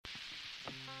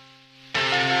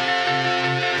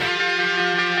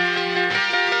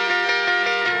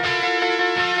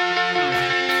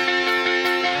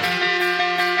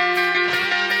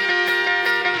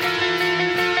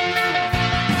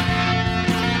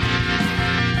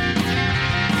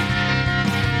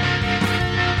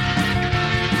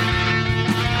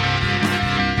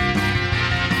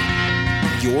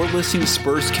listening to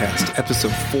Spurscast,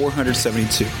 episode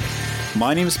 472.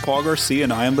 My name is Paul Garcia,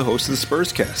 and I am the host of the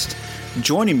Spurscast.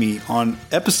 Joining me on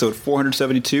episode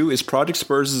 472 is Project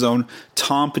Spurs' own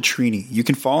Tom Petrini. You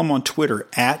can follow him on Twitter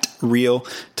at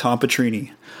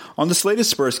 @RealTomPetrini. On this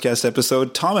latest Spurscast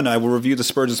episode, Tom and I will review the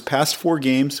Spurs' past 4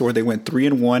 games where they went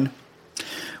 3-1.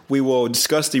 We will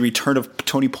discuss the return of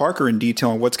Tony Parker in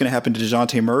detail and what's going to happen to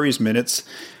DeJounte Murray's minutes.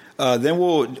 Then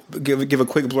we'll give a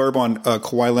quick blurb on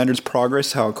Kawhi Leonard's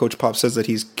progress, how Coach Pop says that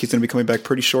he's going to be coming back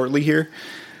pretty shortly here.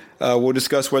 We'll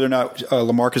discuss whether or not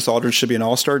LaMarcus Aldridge should be an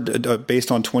All-Star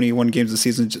based on 21 games of the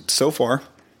season so far.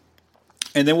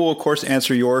 And then we'll, of course,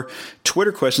 answer your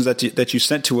Twitter questions that you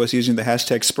sent to us using the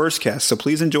hashtag Spurscast. So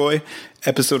please enjoy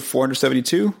episode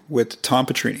 472 with Tom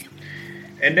Petrini.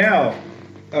 And now,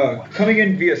 coming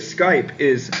in via Skype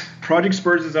is Project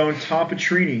Spurs' own Tom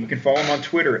Petrini. You can follow him on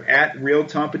Twitter at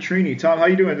 @RealTomPetrini. Tom, how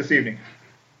you doing this evening?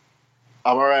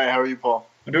 I'm all right. How are you, Paul?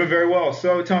 I'm doing very well.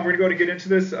 So, Tom, we're going to go to get into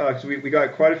this. So we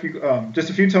got quite a few,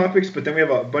 just a few topics, but then we have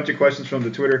a bunch of questions from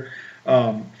the Twitter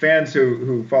fans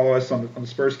who follow us on the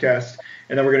Spurscast,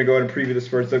 and then we're going to go ahead and preview the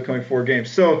Spurs' upcoming 4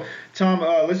 games. So, Tom,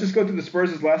 let's just go through the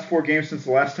Spurs' last 4 games since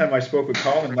the last time I spoke with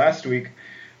Colin last week.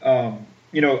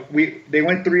 They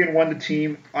went 3-1. The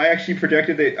team. I actually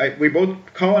predicted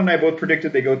Colin and I both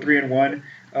predicted they go 3-1.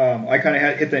 I kind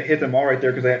of hit them all right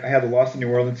there because I had the loss in New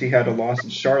Orleans. He had a loss in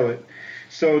Charlotte.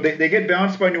 So they get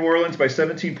bounced by New Orleans by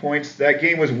 17 points. That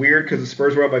game was weird because the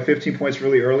Spurs were up by 15 points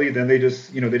really early. Then they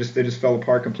just fell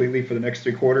apart completely for the next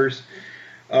 3 quarters.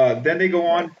 Then they go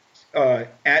on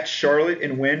at Charlotte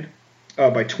and win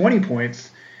by 20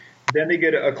 points. Then they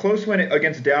get a close win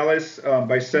against Dallas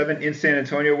by 7 in San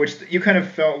Antonio, which you kind of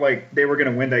felt like they were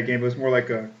going to win that game. It was more like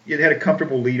it had a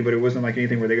comfortable lead, but it wasn't like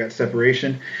anything where they got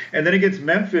separation. And then against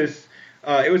Memphis,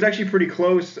 it was actually pretty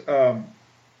close on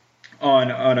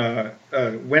a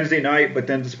Wednesday night, but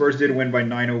then the Spurs did win by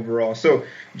 9 overall. So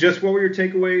just what were your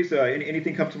takeaways?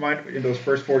 Anything come to mind in those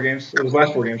first 4 games? Or those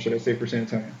last 4 games, should I say, for San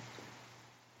Antonio?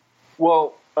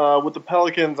 Well, with the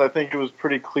Pelicans, I think it was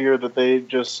pretty clear that they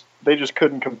just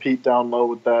couldn't compete down low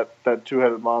with that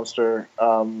two-headed monster.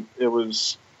 It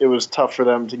was tough for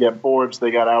them to get boards. They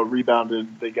got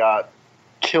out-rebounded. They got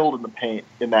killed in the paint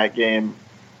in that game.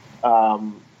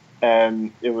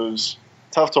 And it was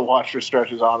tough to watch for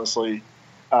stretches, honestly.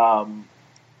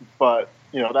 But,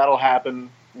 that'll happen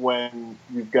when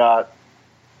you've got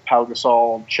Pau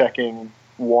Gasol checking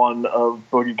one of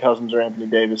Boogie Cousins or Anthony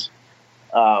Davis.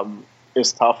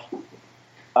 Is tough.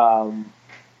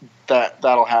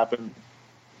 That'll happen.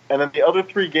 And then the other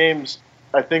 3 games,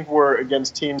 I think, were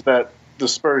against teams that the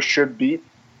Spurs should beat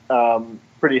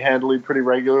pretty handily, pretty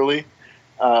regularly.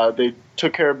 They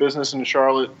took care of business in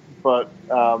Charlotte, but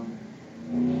they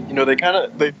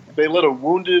let a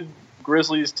wounded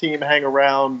Grizzlies team hang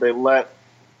around. They let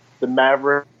the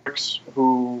Mavericks,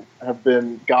 who have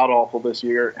been god-awful this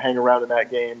year, hang around in that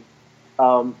game.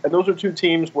 And those are 2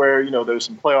 teams where, there's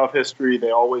some playoff history.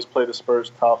 They always play the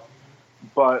Spurs tough.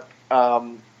 But,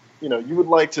 you would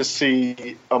like to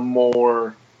see a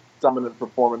more dominant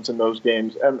performance in those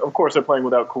games. And, of course, they're playing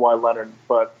without Kawhi Leonard.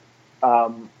 But,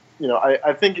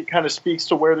 I think it kind of speaks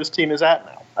to where this team is at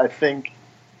now. I think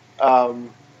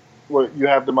you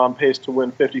have them on pace to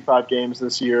win 55 games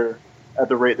this year at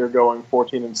the rate they're going,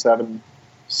 14-7,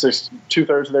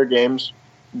 2/3 of their games.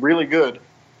 Really good.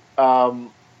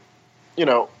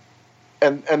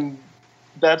 And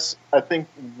that's, I think,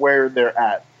 where they're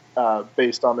at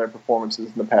based on their performances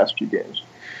in the past few games.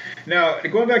 Now,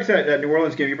 going back to that New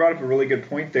Orleans game, you brought up a really good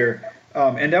point there.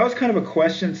 And that was kind of a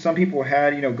question some people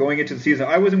had, going into the season.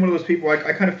 I wasn't one of those people.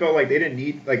 I kind of felt like they didn't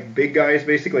need big guys,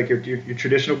 basically, like your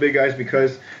traditional big guys,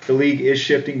 because the league is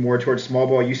shifting more towards small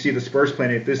ball. You see the Spurs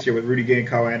playing it this year with Rudy Gay and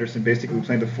Kyle Anderson basically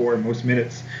playing the 4 in most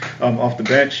minutes off the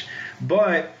bench.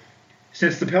 But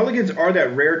since the Pelicans are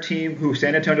that rare team who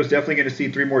San Antonio's definitely going to see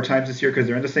 3 more times this year because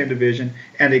they're in the same division,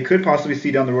 and they could possibly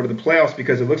see down the road to the playoffs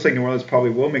because it looks like New Orleans probably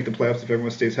will make the playoffs if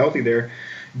everyone stays healthy there.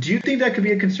 Do you think that could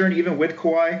be a concern even with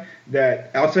Kawhi,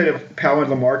 that outside of Powell and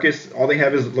LaMarcus, all they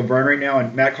have is Laverne right now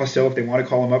and Matt Costello if they want to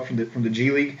call him up from the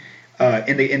G League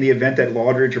in the event that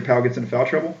Aldridge or Powell gets into foul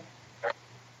trouble?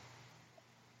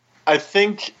 I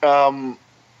think,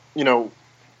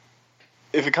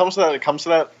 if it comes to that,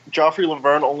 Joffrey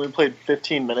Laverne only played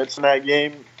 15 minutes in that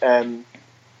game, and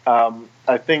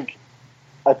I think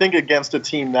against a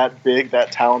team that big,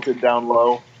 that talented down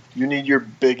low, you need your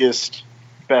biggest,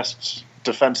 best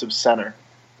defensive center,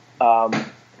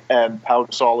 and Pau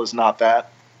Gasol is not that.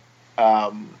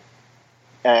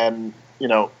 And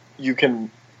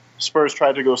Spurs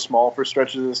tried to go small for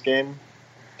stretches of this game,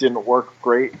 didn't work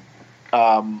great.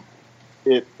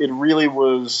 It really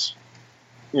was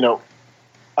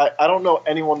I don't know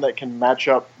anyone that can match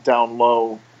up down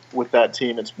low with that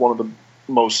team. It's one of the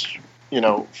most,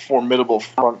 formidable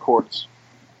front courts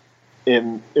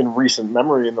in recent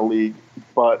memory in the league.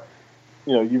 But,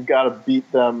 you've got to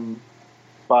beat them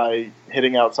by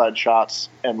hitting outside shots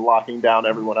and locking down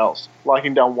everyone else.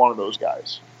 Locking down one of those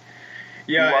guys.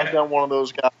 Yeah, you lock down one of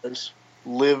those guys,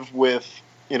 live with,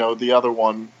 the other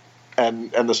one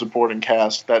and the supporting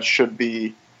cast. That should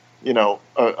be,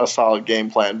 a solid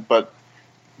game plan. But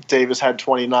Davis had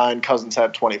 29, Cousins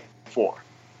had 24.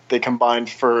 They combined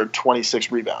for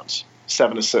 26 rebounds,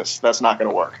 7 assists. That's not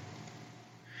going to work.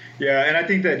 Yeah, and I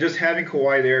think that just having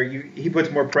Kawhi there, he puts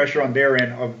more pressure on their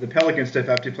end of the Pelicans to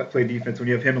have to play defense when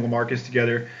you have him and LaMarcus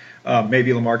together.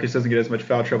 Maybe LaMarcus doesn't get as much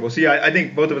foul trouble. So, yeah, I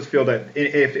think both of us feel that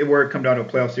if it were to come down to a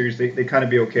playoff series, they kind of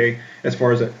be okay as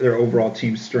far as their overall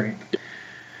team strength.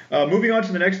 Moving on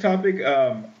to the next topic,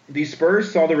 the Spurs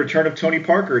saw the return of Tony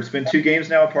Parker. It's been 2 games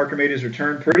now. Parker made his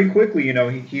return pretty quickly.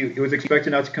 He was expected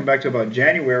not to come back to about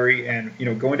January, and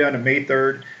going down to May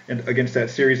 3rd and against that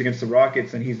series against the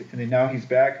Rockets, and now he's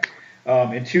back.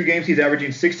 In 2 games, he's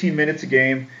averaging 16 minutes a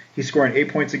game. He's scoring 8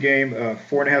 points a game,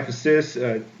 4.5 assists,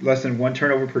 less than 1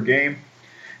 turnover per game.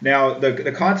 Now,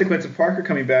 the consequence of Parker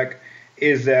coming back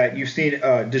is that you've seen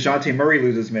DeJounte Murray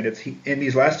lose his minutes. In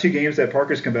these last 2 games that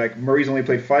Parker's come back, Murray's only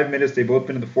played 5 minutes. They've both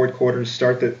been in the fourth quarter to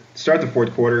start the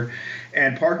fourth quarter.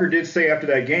 And Parker did say after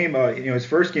that game, his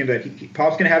first game, that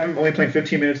Pop's going to have him only playing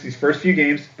 15 minutes these first few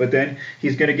games, but then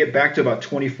he's going to get back to about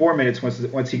 24 minutes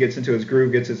once he gets into his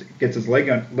groove, gets his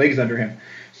legs under him.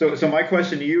 So my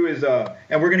question to you is,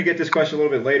 and we're going to get this question a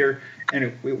little bit later,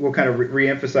 and we'll kind of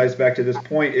re-emphasize back to this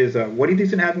point, is what do you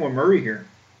think's going to happen with Murray here?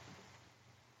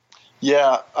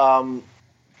 Yeah,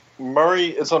 Murray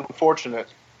is unfortunate.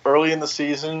 Early in the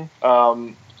season,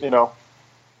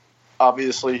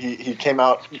 obviously he came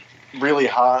out really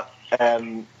hot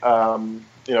and, kind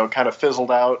of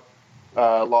fizzled out,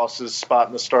 lost his spot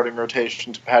in the starting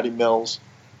rotation to Patty Mills.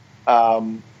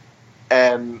 And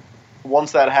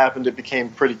once that happened, it became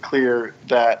pretty clear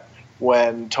that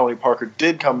when Tony Parker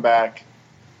did come back,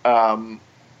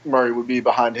 Murray would be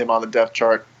behind him on the depth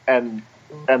chart and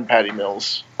Patty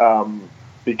Mills,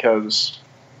 because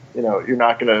you're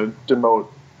not going to demote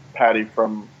Patty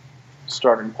from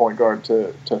starting point guard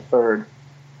to third,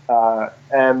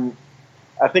 and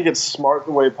I think it's smart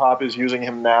the way Pop is using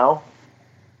him now,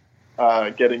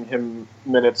 getting him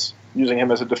minutes, using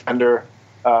him as a defender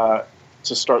to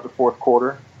start the fourth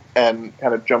quarter and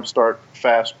kind of jumpstart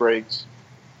fast breaks.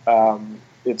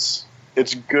 It's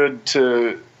a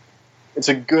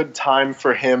good time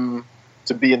for him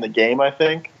to be in the game, I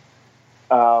think.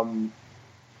 And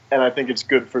I think it's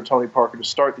good for Tony Parker to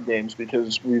start the games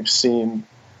because we've seen,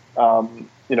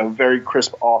 very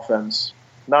crisp offense.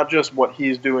 Not just what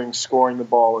he's doing, scoring the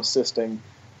ball, assisting,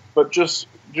 but just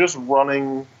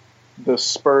running the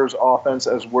Spurs offense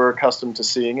as we're accustomed to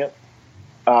seeing it.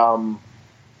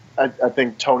 I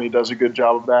think Tony does a good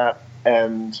job of that,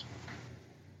 and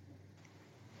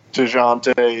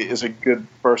DeJounte is a good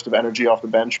burst of energy off the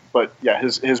bench. But yeah,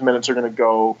 his minutes are going to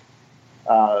go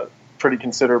pretty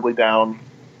considerably down.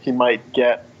 He might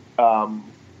get now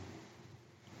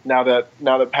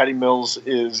that Patty Mills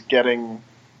is going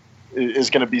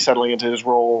to be settling into his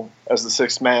role as the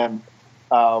sixth man.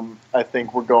 I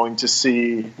think we're going to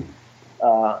see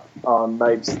on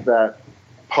nights that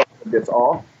Parker gets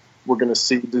off, we're going to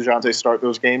see DeJounte start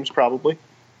those games probably,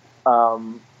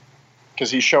 because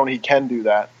he's shown he can do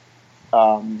that.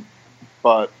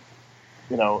 But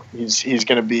he's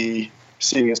going to be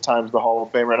seeing his time as the Hall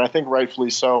of Famer, and I think rightfully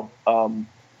so.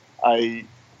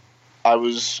 I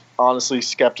was honestly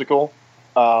skeptical.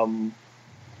 I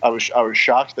was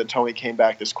shocked that Tony came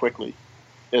back this quickly.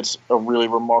 It's a really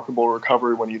remarkable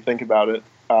recovery when you think about it.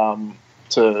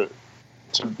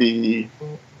 To be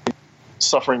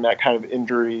suffering that kind of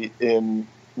injury in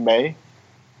May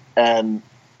and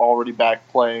already back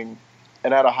playing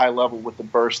and at a high level with the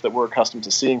burst that we're accustomed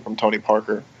to seeing from Tony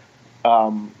Parker,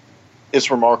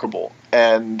 it's remarkable.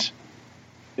 And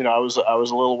I was a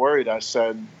little worried. I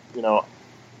said,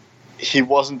 he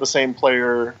wasn't the same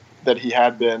player that he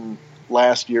had been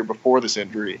last year before this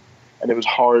injury, and it was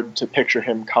hard to picture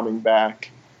him coming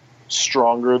back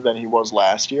stronger than he was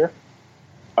last year.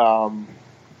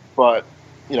 But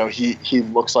he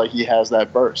looks like he has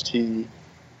that burst. He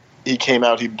came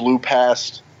out, he blew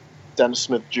past Dennis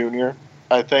Smith Jr.,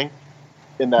 I think,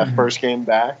 in that first game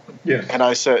back. Yes. And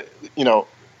I said,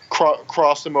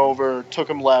 crossed him over, took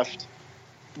him left,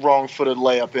 wrong-footed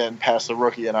layup in past the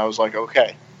rookie, and I was like,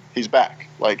 okay, he's back.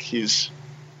 Like he's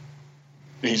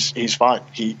fine.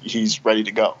 He's ready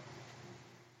to go.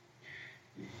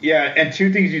 Yeah, and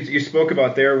two things you spoke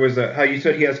about there was how you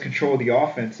said he has control of the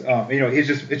offense.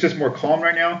 It's just more calm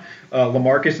right now.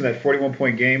 LaMarcus in that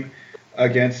 41-point game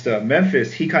against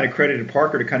Memphis, he kind of credited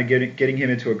Parker to kind of getting him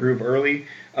into a groove early.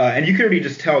 And you could already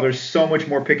just tell there's so much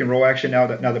more pick and roll action now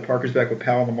that Parker's back with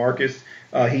Powell and LaMarcus.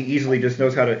 He easily just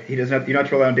knows how to. He doesn't have. You don't have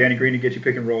to rely on Danny Green to get you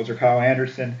pick and rolls or Kyle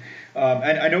Anderson.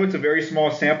 And I know it's a very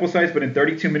small sample size, but in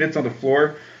 32 minutes on the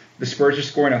floor, the Spurs are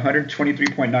scoring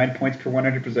 123.9 points per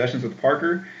 100 possessions with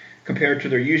Parker, compared to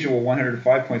their usual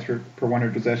 105 points per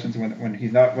 100 possessions when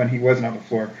he wasn't on the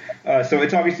floor. So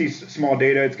it's obviously small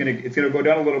data. It's gonna go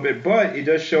down a little bit, but it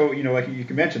does show, like you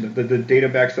mentioned, the data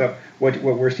backs up what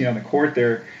we're seeing on the court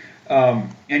there.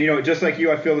 And just like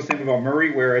you, I feel the same about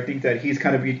Murray, where I think that he's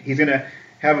gonna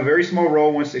have a very small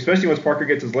role especially once Parker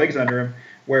gets his legs under him,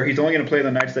 where he's only going to play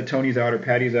the nights that Tony's out or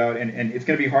Patty's out, and it's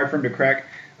going to be hard for him to crack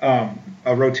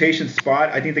a rotation spot.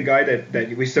 I think the guy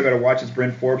that we still got to watch is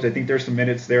Bryn Forbes. I think there's some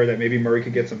minutes there that maybe Murray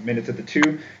could get some minutes at the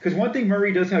 2. Because one thing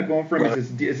Murray does have going for him is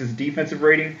his defensive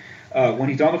rating. When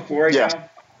he's on the floor right now,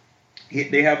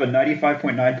 they have a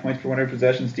 95.9 points per 100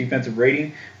 possessions defensive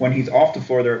rating. When he's off the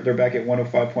floor, they're back at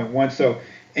 105.1. So.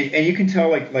 And you can tell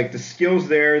like the skills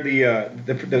there,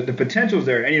 the potential's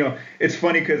there. And it's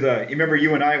funny because you remember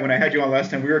you and I, when I had you on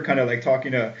last time, we were kind of like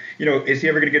talking to is he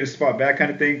ever going to get his spot back kind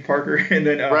of thing, Parker. And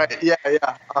then right, yeah.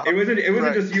 It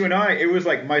wasn't just you and I. It was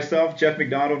like myself, Jeff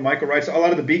McDonald, Michael Wright, so a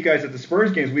lot of the beat guys at the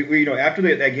Spurs games. We after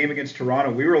that game against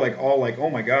Toronto, we were all like, oh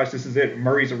my gosh, this is it.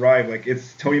 Murray's arrived. Like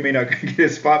Tony may not get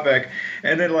his spot back.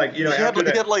 And then he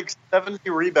had like 70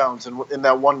 rebounds in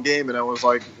that one game, and I was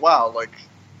like, wow, like.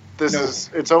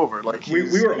 It's over. Like we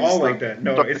were all like that.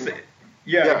 No,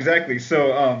 yeah, exactly.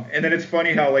 So and then it's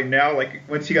funny how now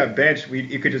once he got benched,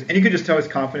 you could just tell his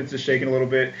confidence is shaking a little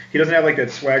bit. He doesn't have that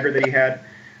swagger that he had,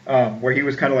 where he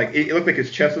was kind of it looked like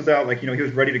his chest was out, he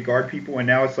was ready to guard people, and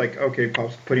now it's okay,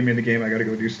 Pops, put him in the game. I got to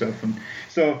go do stuff, and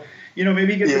so.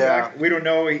 Maybe he gets it back. We don't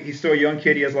know. He's still a young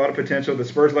kid. He has a lot of potential. The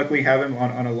Spurs luckily have him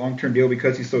on a long-term deal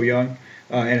because he's so young,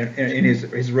 and in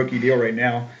his rookie deal right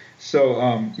now.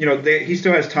 So, he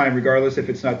still has time, regardless if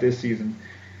it's not this season.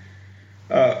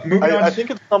 Moving on. I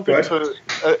think it's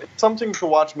something to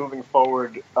watch moving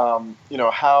forward.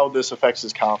 How this affects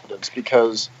his confidence,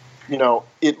 because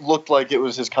it looked like it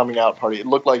was his coming out party. It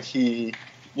looked like he,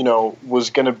 was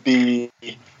going to be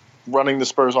running the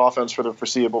Spurs offense for the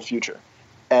foreseeable future.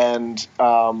 And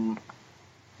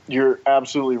you're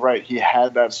absolutely right. He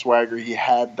had that swagger. He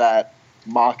had that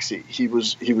moxie. He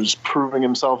was proving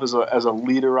himself as a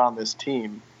leader on this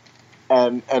team,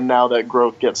 and now that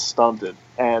growth gets stunted,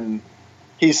 and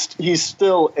he's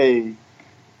still a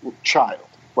child.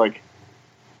 When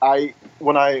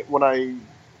I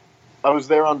was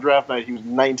there on draft night, he was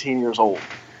 19 years old,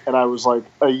 and I was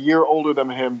a year older than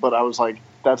him, but I was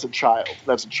that's a child.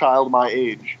 That's a child my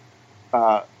age,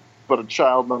 but a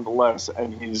child nonetheless,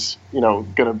 and he's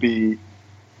going to be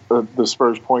the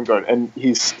Spurs point guard, and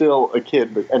he's still a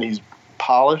kid, and he's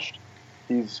polished.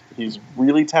 He's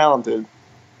really talented,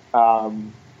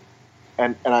 and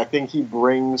I think he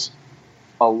brings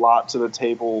a lot to the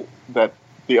table that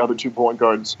the other 2 point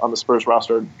guards on the Spurs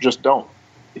roster just don't.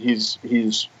 He's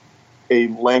a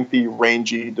lengthy,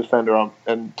 rangy defender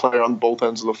and player on both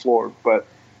ends of the floor, but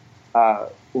I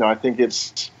think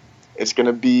it's going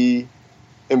to be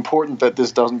important that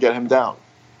this doesn't get him down.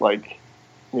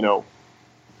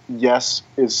 Yes,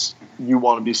 you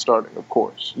want to be starting, of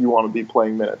course. You want to be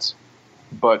playing minutes.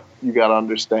 But you got to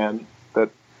understand that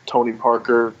Tony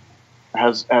Parker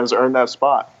has earned that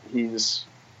spot. He's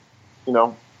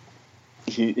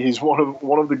he's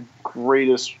one of the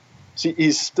greatest. See,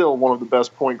 he's still one of the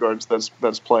best point guards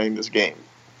that's playing this game.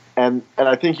 And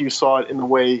I think you saw it in the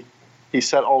way he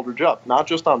set Aldridge up, not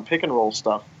just on pick and roll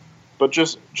stuff, but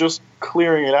just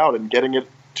clearing it out and getting it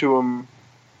to him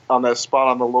on that spot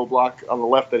on the low block on the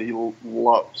left that he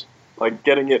loves,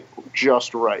 getting it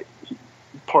just right.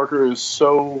 Parker is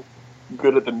so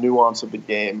good at the nuance of the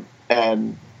game,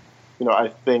 and I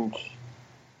think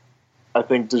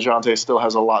DeJounte still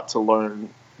has a lot to learn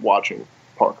watching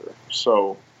Parker.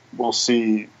 So we'll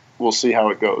see how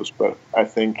it goes, but I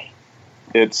think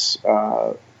it's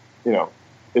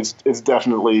it's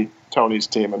definitely Tony's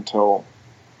team until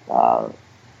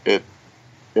it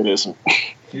isn't.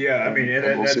 Yeah, I mean,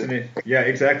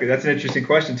 exactly. That's an interesting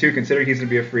question too, considering he's going to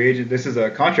be a free agent. This is a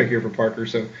contract year for Parker,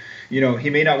 so he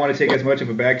may not want to take as much of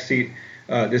a backseat,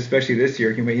 especially this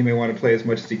year. He may want to play as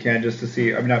much as he can just to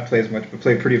see. I mean, not play as much, but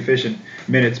play pretty efficient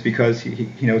minutes because he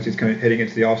knows he's heading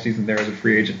into the offseason there as a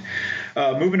free agent.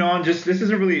 Moving on, this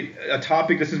isn't really a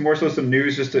topic. This is more so some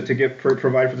news just to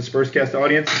provide for the Spurscast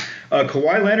audience.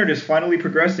 Kawhi Leonard is finally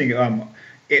progressing.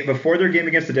 before their game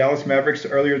against the Dallas Mavericks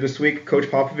earlier this week, Coach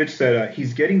Popovich said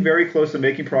he's getting very close to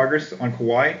making progress on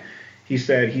Kawhi. He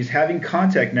said he's having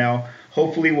contact now.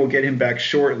 Hopefully, we'll get him back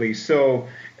shortly. So,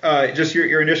 just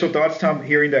your initial thoughts, Tom,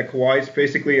 hearing that Kawhi's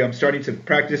basically starting to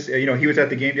practice. He was at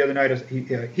the game the other night.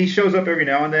 He shows up every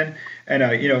now and then,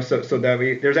 and so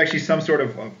that there's actually some sort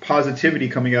of positivity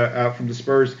coming out from the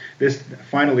Spurs.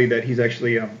 Finally that he's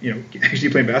actually actually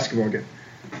playing basketball again.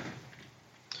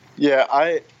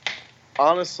 Yeah,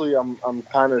 honestly, I'm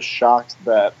kind of shocked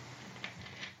that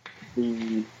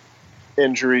the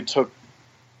injury took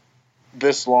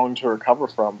this long to recover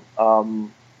from.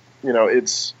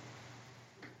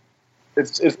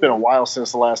 It's been a while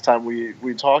since the last time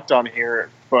we talked on here,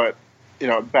 but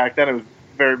back then it was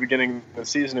very beginning of the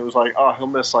season. It was like, oh, he'll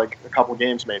miss like a couple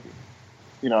games maybe.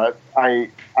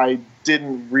 I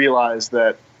didn't realize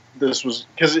that this was,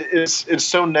 because it's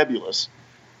so nebulous.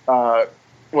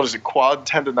 What is it, quad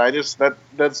tendonitis?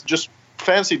 That's just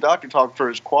fancy doctor talk for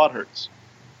his quad hurts.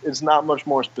 It's not much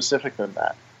more specific than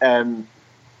that. And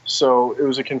so it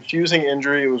was a confusing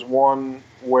injury. It was one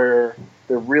where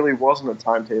there really wasn't a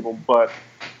timetable. But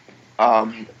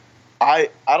I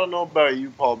don't know about you,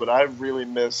 Paul, but I really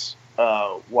miss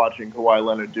watching Kawhi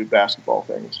Leonard do basketball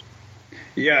things.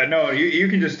 Yeah, no, you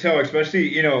can just tell,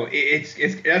 especially it's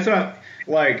that's not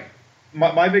like.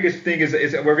 My biggest thing is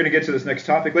we're going to get to this next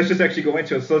topic. Let's just actually go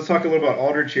into it. So let's talk a little about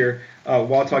Aldridge here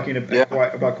while talking about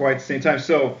Kawhi at the same time.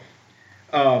 So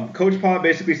Coach Pop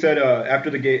basically said after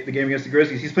the game against the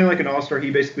Grizzlies, he's playing like an all-star. He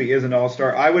basically is an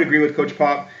all-star. I would agree with Coach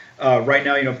Pop. Right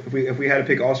now, if we had to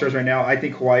pick all-stars right now, I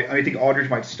think Aldridge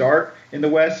might start in the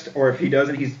West, or if he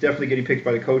doesn't, he's definitely getting picked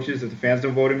by the coaches if the fans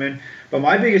don't vote him in. But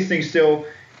my biggest thing still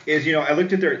is, I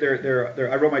looked at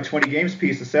their I wrote my 20 games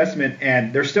piece assessment,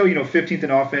 and they're still, 15th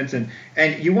in offense, and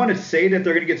you want to say that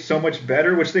they're going to get so much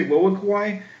better, which they will with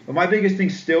Kawhi, but my biggest thing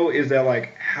still is that,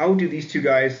 like, how do these two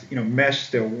guys, mesh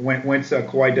still once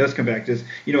Kawhi does come back?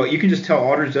 You can just tell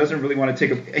Aldridge doesn't really want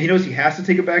to he knows he has to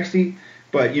take a backseat,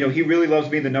 but, he really loves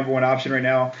being the number one option right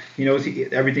now. He knows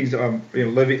everything's,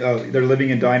 living, they're living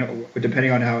and dying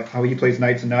depending on how he plays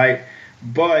night to night,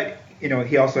 but,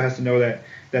 he also has to know that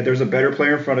there's a better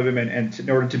player in front of him, and in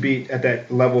order to be at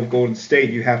that level of Golden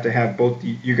State, you have to have both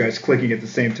you guys clicking at the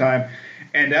same time.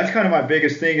 And that's kind of my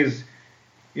biggest thing is,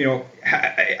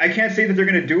 I can't say that they're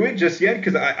going to do it just yet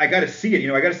because I got to see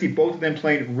it. I got to see both of them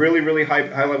playing really, really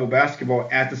high level basketball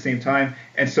at the same time.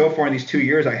 And so far in these 2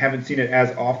 years, I haven't seen it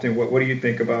as often. What do you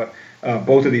think about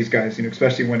both of these guys,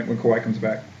 especially when Kawhi comes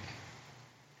back?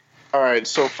 All right,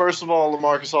 so first of all,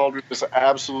 LaMarcus Aldridge is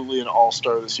absolutely an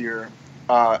all-star this year.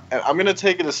 And I'm going to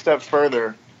take it a step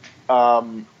further,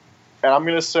 and I'm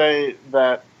going to say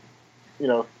that,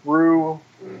 through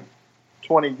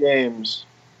 20 games,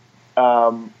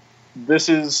 this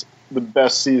is the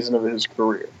best season of his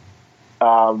career.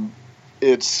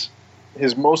 It's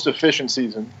his most efficient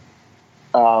season.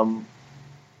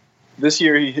 This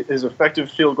year, his effective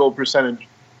field goal percentage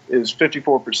is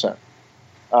 54%.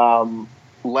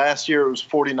 Last year, it was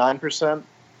 49%.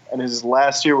 And his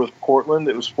last year with Portland,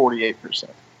 it was 48%.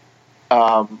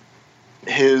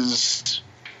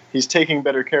 He's taking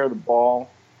better care of the ball.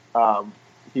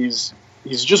 He's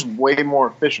just way more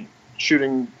efficient,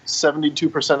 shooting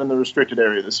 72% in the restricted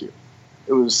area this year.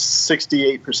 It was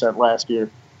 68% last year,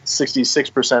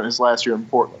 66% his last year in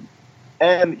Portland.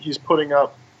 And he's putting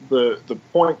up the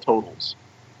point totals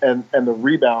and the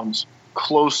rebounds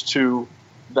close to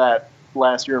that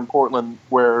last year in Portland,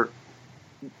 where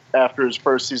after his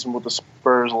first season with the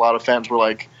Spurs, a lot of fans were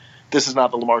like, this is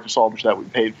not the LaMarcus Aldridge that we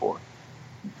paid for.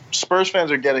 Spurs fans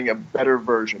are getting a better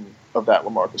version of that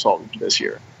LaMarcus Aldridge this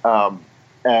year.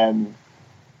 And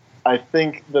I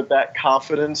think that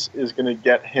confidence is going to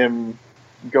get him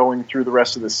going through the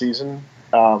rest of the season.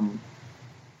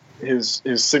 His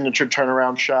signature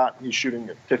turnaround shot, he's shooting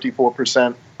at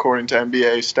 54% according to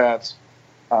NBA stats.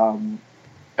 And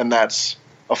that's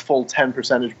a full 10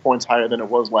 percentage points higher than it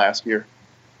was last year.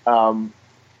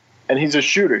 And he's a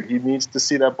shooter. He needs to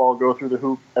see that ball go through the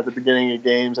hoop at the beginning of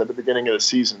games, at the beginning of the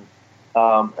season.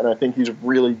 And I think he's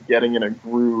really getting in a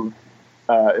groove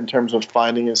in terms of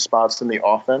finding his spots in the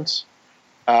offense.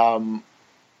 When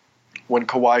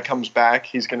Kawhi comes back,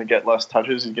 he's going to get less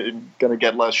touches. He's going to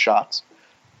get less shots.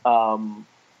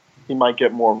 He might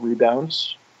get more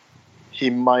rebounds. He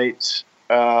might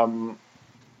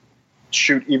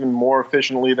shoot even more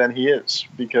efficiently than he is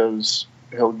because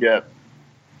he'll get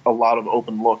a lot of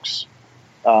open looks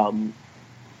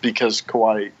because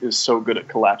Kawhi is so good at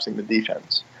collapsing the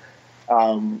defense.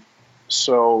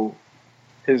 So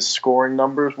his scoring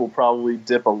numbers will probably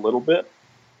dip a little bit,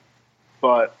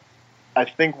 but I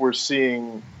think we're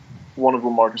seeing one of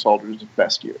LaMarcus Aldridge's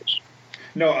best years.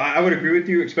 No, I would agree with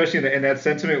you, especially in that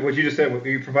sentiment. What you just said,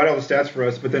 you provide all the stats for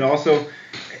us, but then also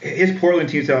his Portland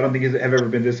teams, I don't think have ever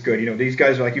been this good. These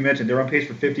guys are, like you mentioned, they're on pace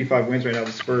for 55 wins right now.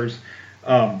 The Spurs,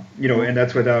 and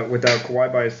that's without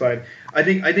Kawhi by his side. I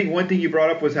think one thing you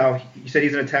brought up was how you said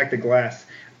he's going to attack the glass.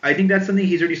 I think that's something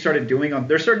he's already started doing.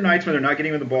 There's certain nights when they're not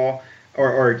getting him the ball,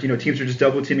 or teams are just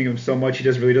double teaming him so much he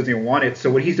just really doesn't even want it.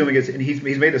 So what he's doing is, and he's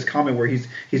made this comment where he's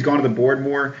gone to the board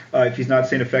more if he's not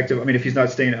staying effective. I mean, if he's not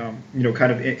staying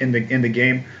kind of in the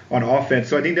game on offense.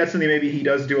 So I think that's something maybe he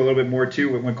does do a little bit more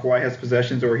too when Kawhi has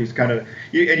possessions, or he's kind of,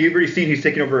 and you've already seen he's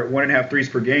taking over 1.5 threes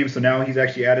per game. So now he's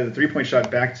actually added the 3-point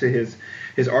shot back to his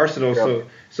arsenal. Yep.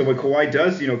 So when Kawhi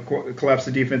does collapse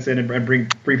the defense in and bring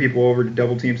three people over to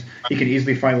double teams, he can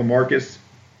easily find LaMarcus.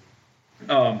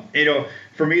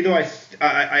 For me though,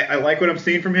 I like what I'm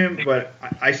seeing from him, but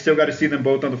I still got to see them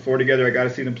both on the floor together. I got to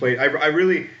see them play. I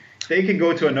really, they can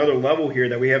go to another level here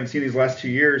that we haven't seen these last 2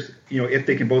 years. If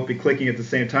they can both be clicking at the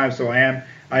same time. So I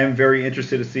am very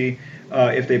interested to see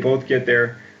if they both get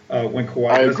there when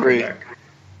Kawhi does come back.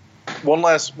 One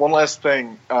last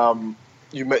thing.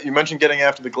 You mentioned getting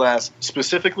after the glass,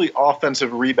 specifically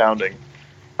offensive rebounding.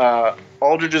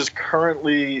 Aldridge is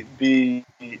currently the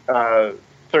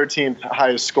 13th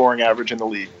highest scoring average in the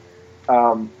league.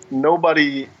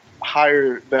 Nobody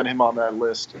higher than him on that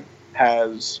list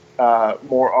has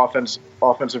more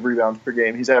offensive rebounds per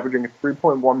game. He's averaging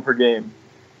 3.1 per game,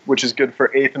 which is good for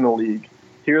 8th in the league.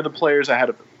 Here are the players ahead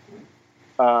of him.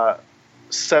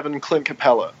 7, Clint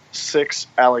Capella. 6,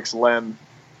 Alex Len.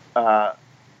 5,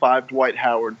 Dwight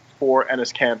Howard. 4,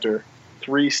 Enes Kanter.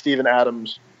 3, Steven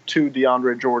Adams. 2,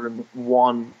 DeAndre Jordan.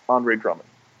 1, Andre Drummond.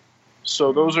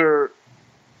 So those are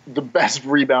the best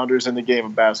rebounders in the game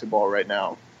of basketball right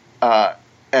now.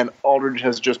 And Aldridge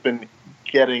has just been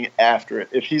getting after it.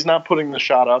 If he's not putting the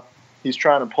shot up, he's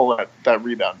trying to pull that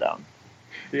rebound down.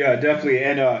 Yeah, definitely.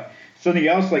 And something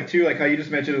else, like how you just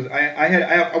mentioned, was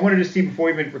I wanted to see, before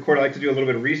we even record, I like to do a little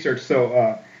bit of research.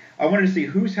 So I wanted to see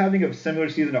who's having a similar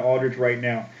season to Aldridge right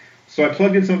now. So I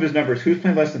plugged in some of his numbers. Who's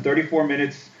playing less than 34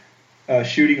 minutes,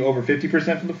 shooting over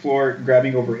 50% from the floor,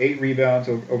 grabbing over 8 rebounds,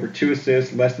 over 2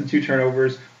 assists, less than 2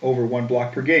 turnovers, over 1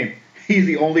 block per game. He's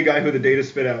the only guy who the data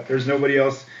spit out. There's nobody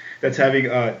else that's having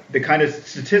the kind of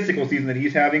statistical season that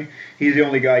he's having. He's the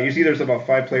only guy. Usually there's about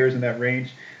 5 players in that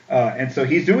range. And so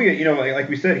he's doing it, like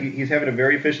we said, he's having a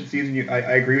very efficient season.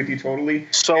 I agree with you totally.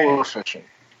 So efficient.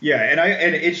 Yeah,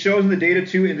 and it shows in the data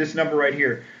too in this number right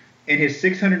here. In his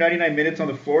 699 minutes on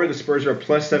the floor, the Spurs are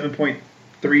plus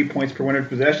 7.3 points per 100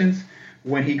 possessions.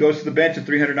 When he goes to the bench in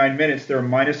 309 minutes, they're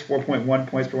minus 4.1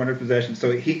 points per 100 possessions.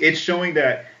 So it's showing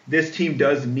that this team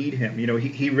does need him.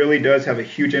 He really does have a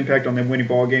huge impact on them winning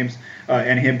ball games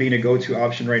and him being a go-to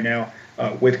option right now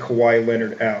with Kawhi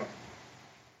Leonard out.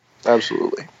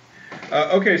 Absolutely.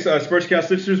 Okay, so Spurscast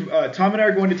listeners, Tom and I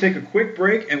are going to take a quick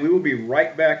break, and we will be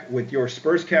right back with your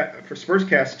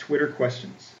Spurscast Twitter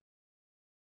questions.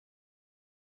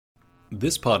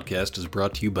 This podcast is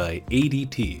brought to you by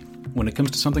ADT. When it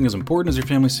comes to something as important as your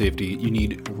family's safety, you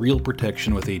need real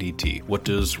protection with ADT. What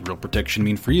does real protection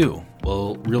mean for you?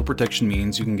 Well, real protection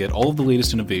means you can get all of the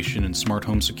latest innovation in smart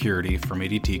home security from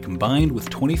ADT combined with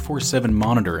 24/7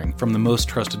 monitoring from the most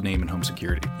trusted name in home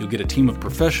security. You'll get a team of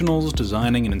professionals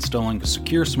designing and installing a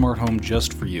secure smart home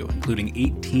just for you, including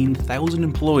 18,000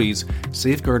 employees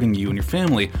safeguarding you and your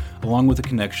family, along with a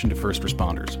connection to first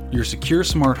responders. Your secure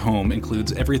smart home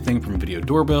includes everything from video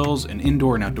doorbells and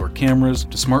indoor and outdoor cameras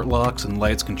to smart locks and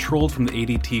lights controlled from the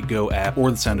ADT Go app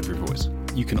or the sound of your voice.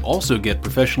 You can also get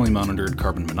professionally monitored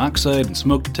carbon monoxide and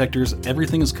smoke detectors.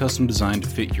 Everything is custom designed to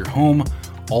fit your home,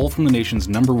 all from the nation's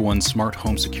 #1 smart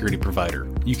home security provider.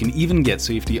 You can even get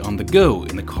safety on the go,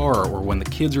 in the car, or when the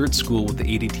kids are at school with the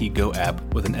ADT Go app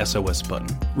with an SOS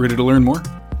button. Ready to learn more?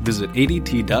 Visit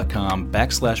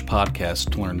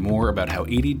ADT.com/podcast to learn more about how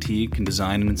ADT can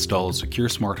design and install a secure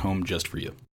smart home just for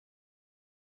you.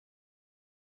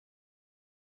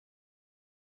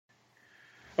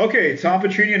 Okay, Tom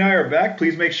Petrini and I are back.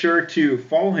 Please make sure to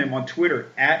follow him on Twitter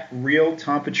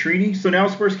 @RealTomPetrini. So now,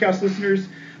 Spurscast listeners,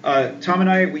 Tom and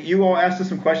I, you all asked us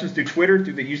some questions through Twitter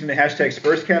using the hashtag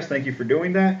Spurscast. Thank you for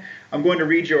doing that. I'm going to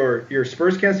read your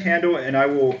Spurscast handle, and I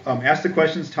will ask the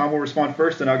questions. Tom will respond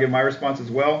first, and I'll give my response as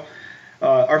well.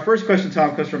 Our first question,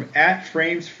 Tom, comes from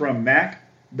 @FramesFromMac.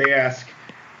 They ask,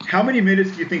 how many minutes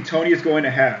do you think Tony is going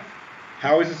to have?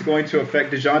 How is this going to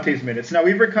affect DeJounte's minutes? Now,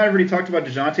 we've kind of already talked about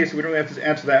DeJounte, so we don't really have to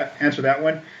answer that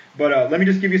one. But let me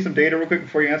just give you some data real quick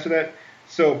before you answer that.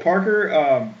 So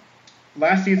Parker,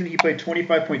 last season he played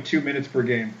 25.2 minutes per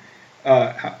game.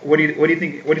 What do you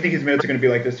think his minutes are going to be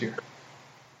like this year?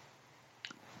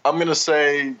 I'm going to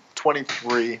say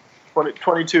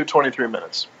 22, 23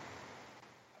 minutes.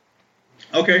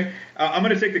 Okay, I'm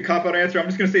going to take the cop-out answer. I'm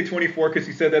just going to say 24 because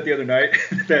he said that the other night.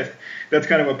 that's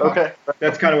kind of what Pop,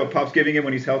 that's kind of what Pop's giving him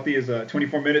when he's healthy is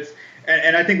 24 minutes.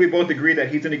 And I think we both agree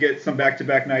that he's going to get some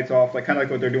back-to-back nights off, like kind of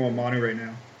like what they're doing with Manu right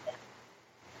now.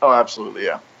 Oh, absolutely,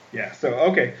 yeah. Yeah. So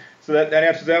okay. So that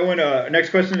answers that one. Next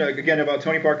question again about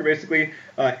Tony Parker. Basically,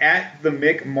 at the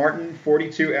Mick Martin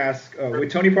 42 asks,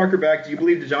 with Tony Parker back, do you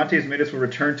believe DeJounte's minutes will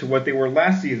return to what they were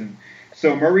last season?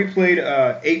 So Murray played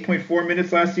 8.4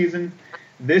 minutes last season.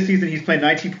 This season he's playing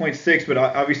 19.6, but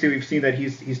obviously we've seen that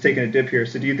he's taken a dip here.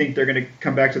 So do you think they're going to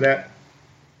come back to that?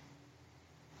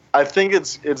 I think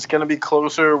it's going to be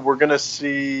closer. We're going to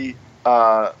see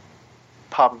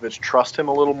Popovich trust him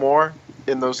a little more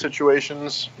in those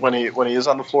situations when he is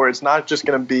on the floor. It's not just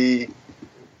going to be.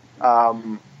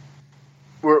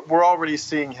 We're already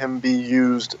seeing him be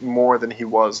used more than he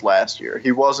was last year.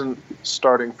 He wasn't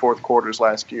starting fourth quarters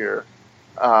last year.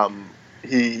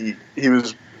 He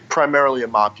was primarily a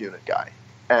mop unit guy,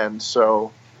 and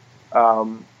so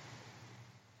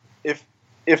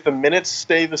if the minutes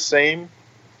stay the same,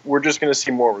 we're just going to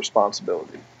see more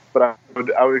responsibility. But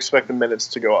I would expect the minutes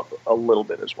to go up a little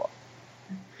bit as well.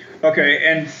 Okay,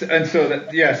 and so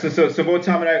that, yeah, so both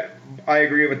Tom and I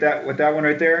agree with that one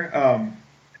right there.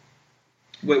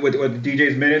 With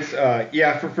DJ's minutes,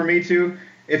 yeah, for me too.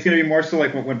 It's going to be more so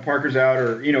like when Parker's out,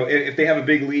 or if they have a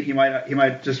big lead, he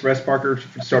might just rest Parker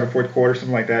for start of fourth quarter,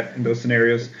 something like that in those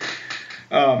scenarios.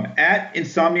 At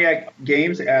Insomniac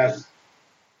Games asks,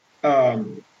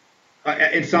 Insomniac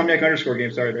 _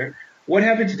 games, sorry there. What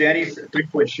happened to Danny's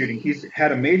 3-point shooting? He's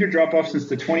had a major drop off since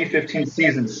the 2015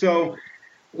 season. So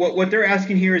what they're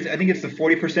asking here is, I think it's the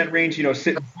 40% range.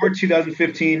 Before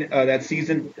 2015, that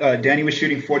season, Danny was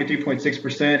shooting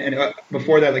 43.6%, and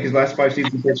before that, like his last 5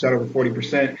 seasons, he had shot over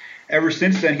 40%. Ever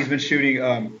since then, he's been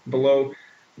shooting below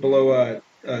 40%.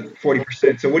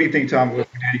 So what do you think, Tom, with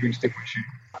Danny Green's 3-point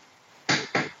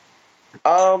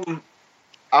shooting?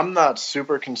 I'm not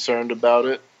super concerned about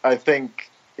it. I think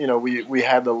we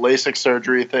had the LASIK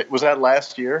surgery thing. Was that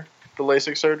last year? The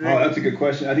LASIK surgery? Oh, that's a good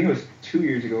question. I think it was 2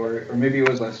 years ago, or maybe it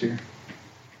was last year.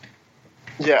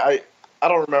 Yeah, I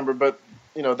don't remember, but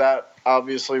that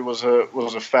obviously was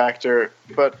a factor.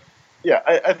 But yeah,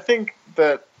 I think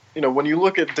that when you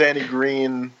look at Danny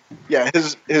Green, yeah,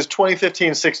 his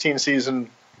 2015-16 season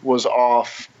was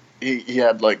off. He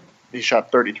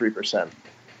shot 33%,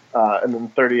 and then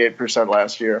 38%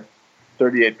 last year,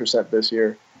 38% this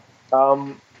year.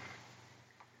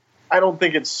 I don't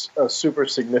think it's a super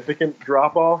significant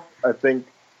drop-off. I think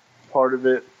part of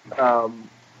it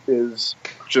is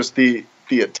just the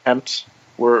attempts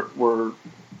were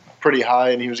pretty high,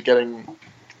 and he was getting,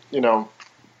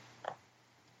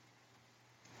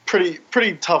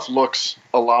 pretty tough looks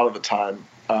a lot of the time.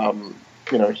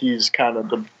 He's kind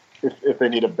of if they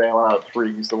need a bailout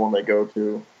three, he's the one they go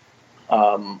to.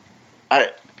 I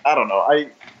don't know.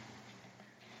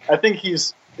 I think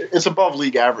it's above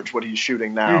league average what he's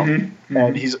shooting now,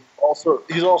 and he's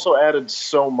also added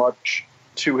so much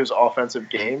to his offensive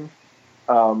game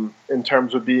in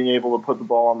terms of being able to put the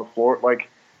ball on the floor. Like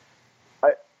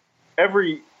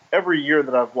every year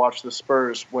that I've watched the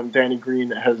Spurs, when Danny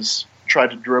Green has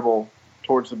tried to dribble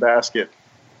towards the basket,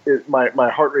 my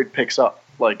heart rate picks up.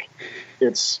 Like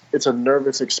it's a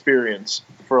nervous experience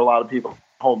for a lot of people at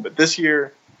home. But this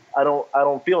year, I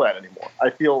don't feel that anymore.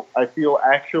 I feel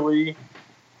actually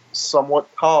somewhat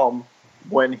calm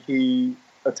when he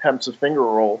attempts a finger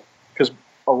roll, because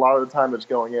a lot of the time it's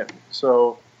going in.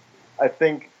 So I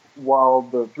think while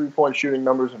the 3-point shooting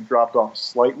numbers have dropped off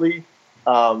slightly,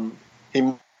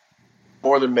 he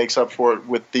more than makes up for it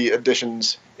with the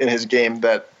additions in his game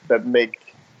that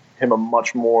make him a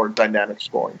much more dynamic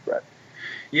scoring threat.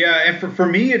 Yeah, and for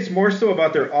me, it's more so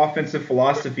about their offensive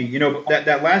philosophy.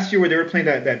 That last year where they were playing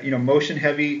that motion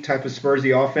heavy type of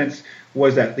Spursy offense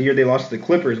was that the year they lost to the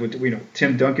Clippers with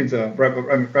Tim Duncan's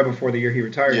right before the year he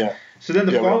retired. Yeah. So then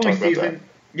the following season,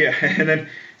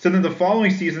 the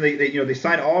following season they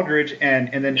signed Aldridge,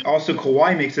 and then also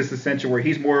Kawhi makes this ascension where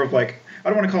he's more of like, I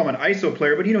don't want to call him an ISO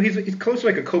player, but he's close to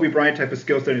like a Kobe Bryant type of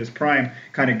skill set in his prime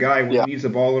kind of guy where he needs the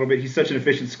ball a little bit. He's such an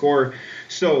efficient scorer.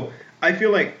 So I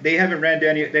feel like they haven't ran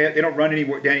Danny. They don't run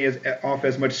Danny off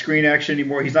as much screen action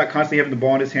anymore. He's not constantly having the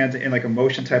ball in his hands in like a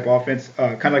motion type offense,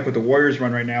 kind of like what the Warriors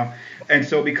run right now. And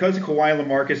so because Kawhi and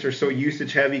LaMarcus are so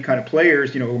usage heavy kind of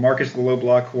players, LaMarcus the low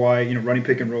block, Kawhi, running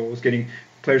pick and rolls, getting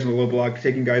players in the low block,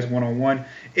 taking guys one-on-one,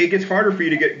 it gets harder for you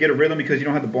to get a rhythm because you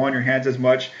don't have the ball in your hands as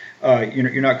much.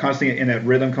 You're not constantly in that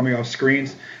rhythm coming off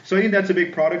screens. So I think that's a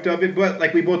big product of it. But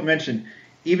like we both mentioned,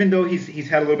 even though he's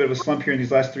had a little bit of a slump here in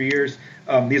these last 3 years,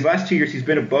 these last 2 years he's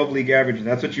been above league average, and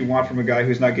that's what you want from a guy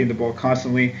who's not getting the ball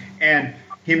constantly. And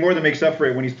he more than makes up for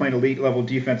it when he's playing elite level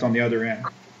defense on the other end.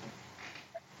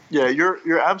 Yeah,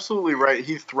 you're absolutely right.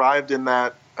 He thrived in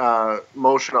that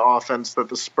motion offense that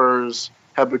the Spurs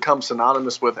have become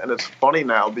synonymous with, and it's funny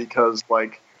now because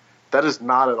that is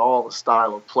not at all the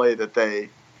style of play that they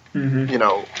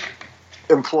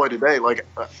employ today.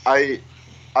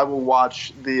 I will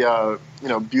watch the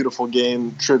Beautiful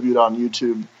Game tribute on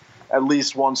YouTube at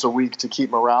least once a week to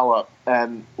keep morale up,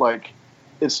 and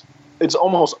it's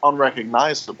almost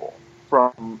unrecognizable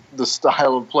from the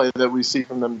style of play that we see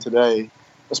from them today,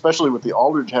 especially with the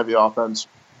Aldridge heavy offense,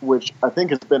 which I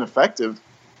think has been effective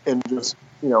in just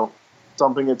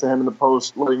dumping it to him in the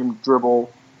post, letting him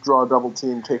dribble, draw a double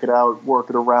team, kick it out, work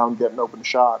it around, get an open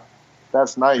shot.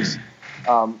 That's nice,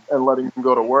 and letting him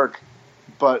go to work.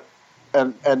 But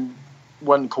and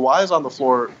when Kawhi is on the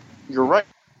floor, you're right.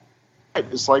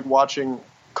 It's like watching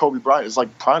Kobe Bryant. It's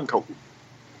like prime Kobe,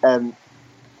 and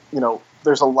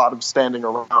there's a lot of standing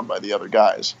around by the other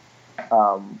guys,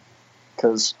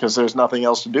 because there's nothing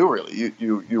else to do really.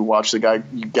 You watch the guy,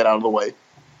 you get out of the way,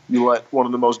 you let one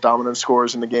of the most dominant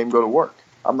scorers in the game go to work.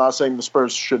 I'm not saying the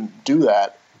Spurs shouldn't do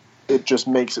that. It just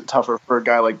makes it tougher for a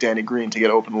guy like Danny Green to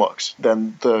get open looks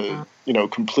than the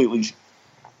completely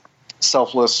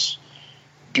selfless,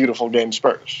 beautiful game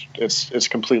Spurs. It's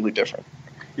completely different.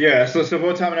 Yeah, so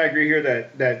both Tom and I agree here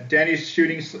that Danny's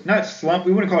shooting, not slump,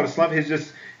 we wouldn't call it a slump,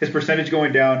 his percentage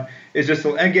going down is just,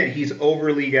 again, he's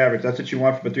over league average. That's what you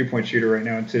want from a three-point shooter right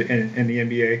now in the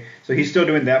NBA. So he's still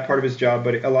doing that part of his job,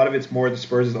 but a lot of it's more the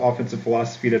Spurs' offensive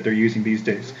philosophy that they're using these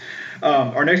days.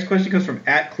 Our next question comes from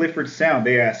 @CliffordSound.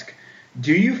 They ask,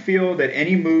 do you feel that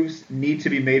any moves need to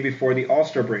be made before the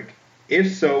All-Star break?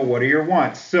 If so, what are your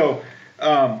wants? So,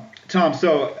 Tom,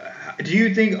 do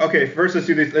you think, okay, first let's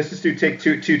do this. Let's just take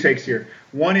two takes here.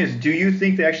 One is, do you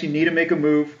think they actually need to make a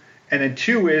move? And then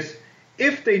two is,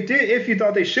 if you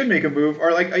thought they should make a move,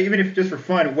 or even if just for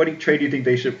fun, what trade do you think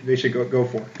they should go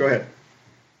for? Go ahead.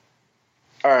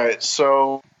 All right,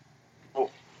 so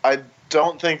I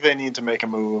don't think they need to make a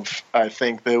move. I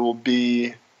think they will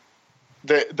be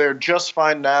they're just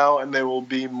fine now, and they will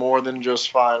be more than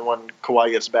just fine when Kawhi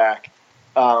gets back.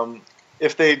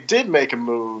 If they did make a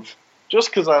move, just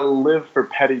because I live for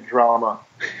petty drama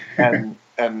and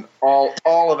all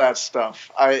of that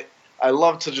stuff, I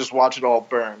love to just watch it all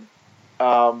burn.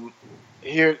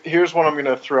 Here's what I'm going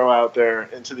to throw out there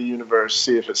into the universe,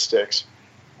 see if it sticks.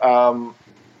 Do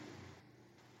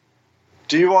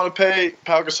you want to pay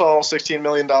Pau Gasol $16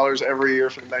 million every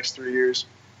year for the next 3 years?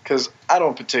 Because I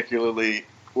don't particularly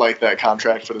like that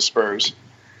contract for the Spurs.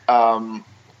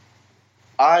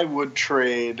 I would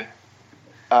trade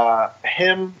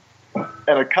him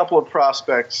and a couple of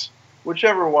prospects,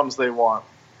 whichever ones they want,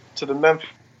 to the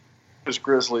Memphis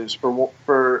Grizzlies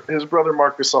for his brother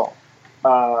Marc Gasol.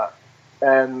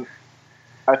 And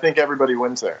I think everybody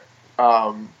wins there,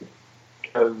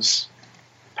 because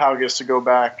Pau gets to go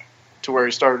back to where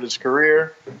he started his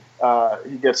career.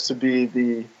 He gets to be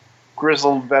the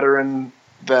grizzled veteran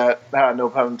that, no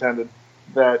pun intended,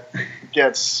 that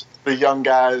gets the young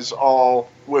guys all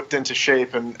whipped into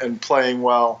shape and playing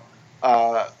well.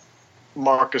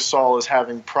 Marc Gasol is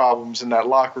having problems in that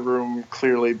locker room,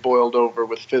 clearly boiled over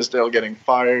with Fizdale getting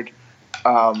fired.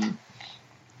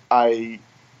 I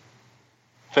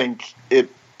think it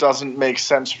doesn't make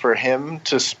sense for him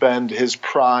to spend his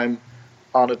prime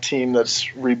on a team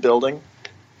that's rebuilding.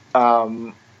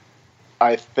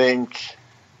 I think,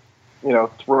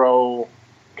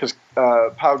 because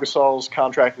Pau Gasol's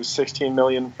contract is $16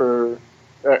 million for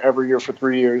every year for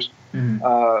 3 years.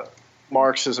 Mm-hmm.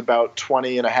 Mark's is about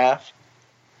 20.5.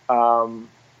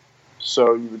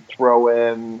 So you would throw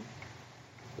in,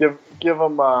 give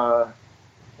him the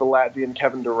Latvian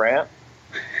Kevin Durant.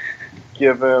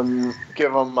 Give him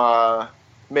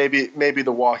maybe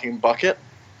the walking bucket.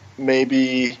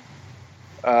 Maybe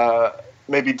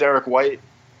Derek White.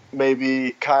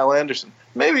 Maybe Kyle Anderson.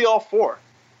 Maybe all four.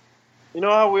 You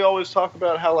know how we always talk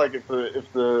about how if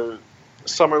the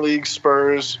Summer League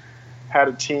Spurs had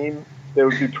a team, they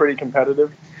would be pretty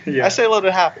competitive. Yeah. I say let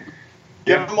it happen.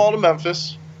 Give them all to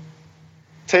Memphis.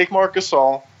 Take Marc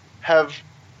Gasol. Have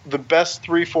the best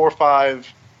 3, 4,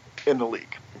 5 in the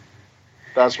league.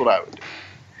 That's what I would do.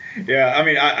 Yeah, I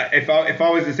mean, if I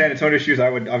was in San Antonio's shoes, I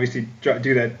would obviously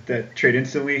do that trade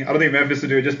instantly. I don't think Memphis would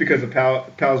do it just because of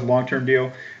Pau's long-term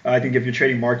deal. I think if you're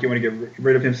trading Mark, you want to get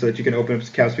rid of him so that you can open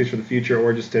up cap space for the future,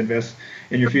 or just to invest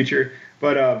in your future.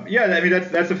 But yeah, I mean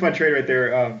that's a fun trade right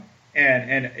there.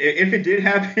 And if it did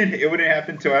happen, it wouldn't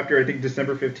happen until after I think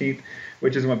December 15th,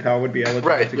 which is when Pau would be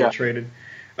eligible to get traded.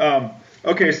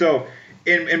 Okay, so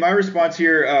in my response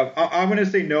here, I'm going to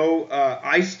say no.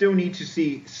 I still need to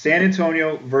see San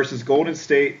Antonio versus Golden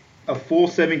State, a full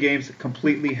 7 games,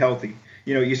 completely healthy.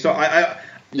 You saw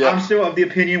I'm still of the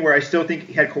opinion where I still think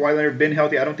had Kawhi Leonard been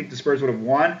healthy, I don't think the Spurs would have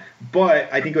won, but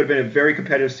I think it would have been a very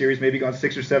competitive series, maybe gone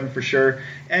 6 or 7 for sure.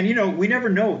 And we never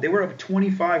know. They were up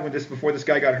 25 before this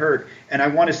guy got hurt, and I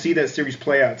want to see that series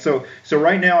play out. So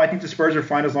right now, I think the Spurs are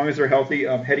fine as long as they're healthy.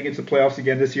 Heading into the playoffs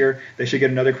again this year, they should get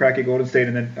another crack at Golden State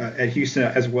and then at Houston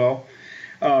as well.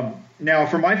 Now,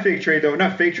 for my fake trade, though,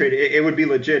 not fake trade, it would be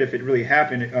legit if it really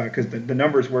happened because the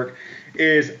numbers work,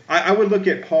 is I would look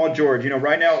at Paul George.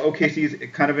 Right now,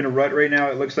 OKC's kind of in a rut right now.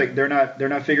 It looks like they're not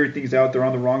figuring things out. They're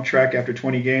on the wrong track after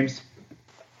 20 games.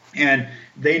 And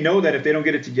they know that if they don't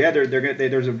get it together,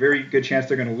 there's a very good chance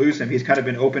they're going to lose him. He's kind of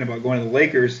been open about going to the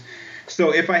Lakers.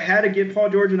 So if I had to get Paul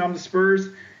George and I'm the Spurs,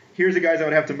 here's the guys I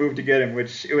would have to move to get him,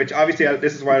 which obviously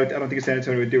this is why I don't think San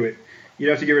Antonio would do it. You'd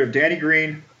have to get rid of Danny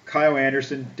Green, Kyle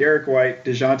Anderson, Derek White,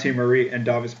 DeJounte Murray, and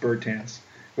Davis Bertans.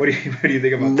 What do you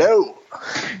think about that? No.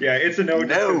 Yeah, it's a no.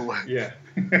 No. Yeah.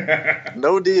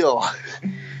 No deal.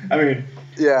 I mean.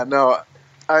 Yeah, no.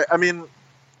 I mean,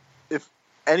 if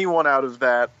anyone out of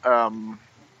that,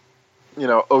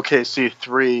 OKC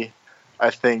 3, I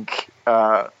think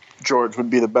George would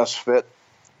be the best fit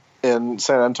in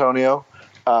San Antonio.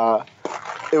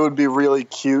 It would be really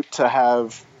cute to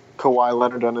have Kawhi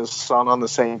Leonard and his son on the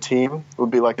same team. It would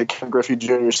be like a Ken Griffey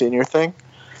Jr. Senior thing.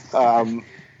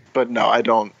 But no, I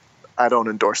don't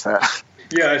endorse that.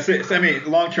 Yeah, I mean,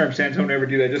 long-term, San Antonio never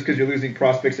do that just because you're losing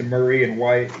prospects in Murray and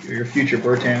White, your future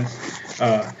Bertans.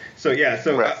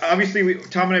 Right. Obviously,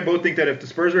 Tom and I both think that if the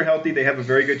Spurs are healthy, they have a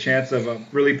very good chance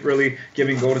of really, really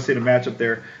giving Golden State a matchup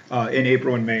there in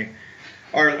April and May.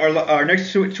 Our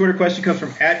next Twitter question comes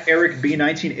from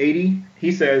 @EricB1980.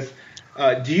 He says,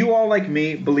 do you all, like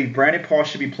me, believe Brandon Paul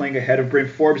should be playing ahead of Bryn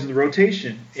Forbes in the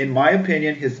rotation? In my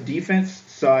opinion, his defense,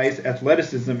 size,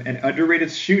 athleticism, and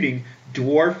underrated shooting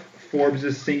dwarf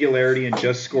Forbes' singularity and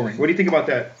just scoring. What do you think about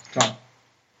that, Tom?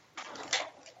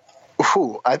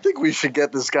 Ooh, I think we should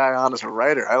get this guy on as a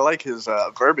writer. I like his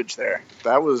verbiage there.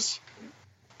 That was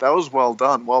well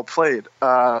done, well played.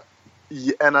 And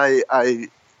I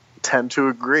tend to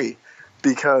agree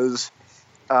because,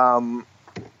 I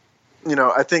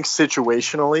think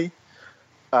situationally,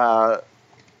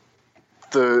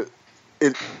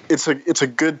 it's a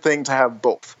good thing to have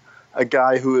both. A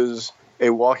guy who is a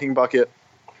walking bucket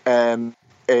and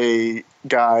a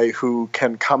guy who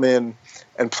can come in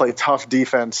and play tough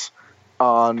defense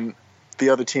on the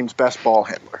other team's best ball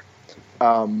handler.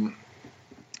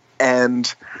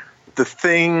 And the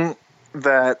thing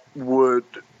that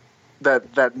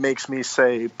makes me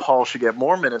say Paul should get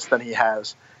more minutes than he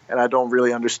has, and I don't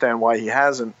really understand why he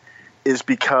hasn't, is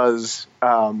because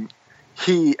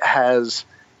he has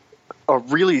a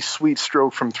really sweet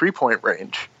stroke from three-point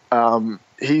range.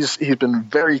 He's been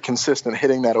very consistent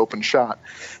hitting that open shot.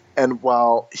 And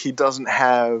while he doesn't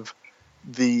have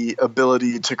the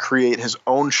ability to create his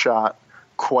own shot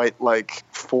quite like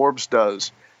Forbes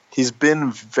does, he's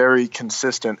been very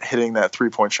consistent hitting that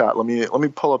three-point shot. Let me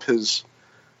pull up his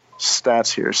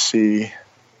stats here, see,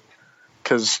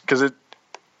 because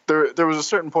there was a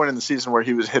certain point in the season where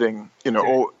he was hitting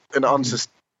an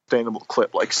unsustainable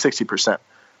clip, like 60%,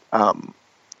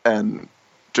 and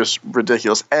just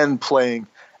ridiculous, and playing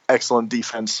excellent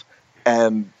defense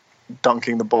and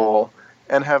dunking the ball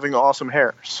and having awesome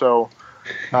hair. So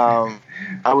I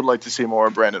would like to see more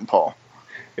of Brandon Paul.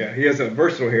 Yeah, he has a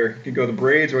versatile hair. He can go the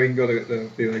braids, or he can go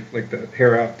the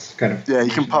hair out kind of. Yeah,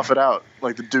 you can puff it out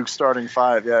like the Duke starting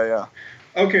five. Yeah.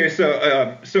 Okay,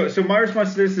 so my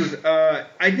response to this is,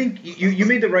 I think you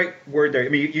made the right word there. I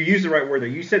mean, you used the right word there.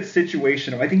 You said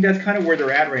situational. I think that's kind of where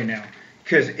they're at right now.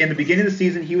 Because in the beginning of the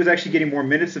season, he was actually getting more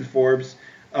minutes than Forbes.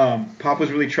 Pop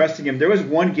was really trusting him. There was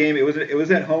one game, it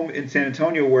was at home in San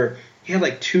Antonio, where he had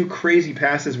like 2 crazy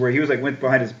passes where he was went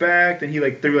behind his back, then he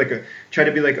threw tried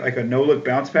to be like a no look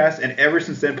bounce pass, and ever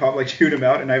since then Pop chewed him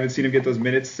out, and I haven't seen him get those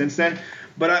minutes since then.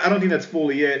 But I don't think that's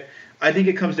fully it. I think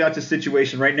it comes down to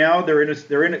situation. Right now they're at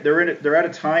a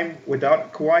time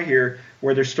without Kawhi here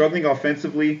where they're struggling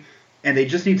offensively, and they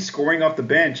just need scoring off the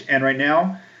bench. And right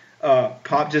now,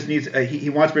 Pop just needs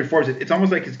he wants Bryn Forbes. It's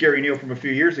almost like it's Gary Neal from a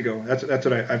few years ago. That's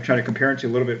what I'm trying to compare him to a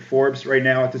little bit. Forbes right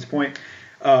now at this point.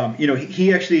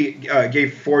 He actually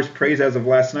gave Forbes praise as of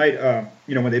last night.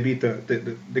 When they beat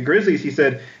the Grizzlies, he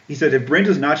said if Bryn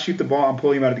does not shoot the ball, I'm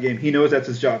pulling him out of the game. He knows that's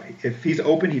his job. If he's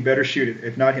open, he better shoot it.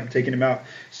 If not, I'm taking him out.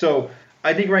 So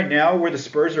I think right now where the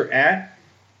Spurs are at,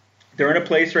 they're in a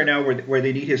place right now where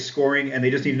they need his scoring and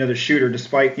they just need another shooter,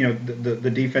 despite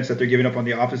the defense that they're giving up on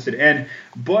the opposite end.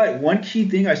 But one key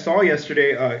thing I saw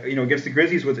yesterday, against the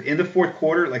Grizzlies was in the fourth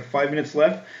quarter, like 5 minutes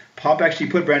left, Pop actually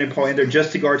put Brandon Paul in there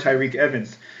just to guard Tyreke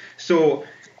Evans. So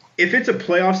if it's a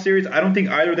playoff series, I don't think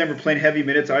either of them are playing heavy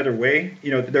minutes either way.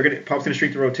 Pop's gonna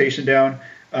shrink the rotation down.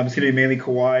 It's going to be mainly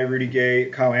Kawhi, Rudy Gay,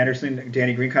 Kyle Anderson,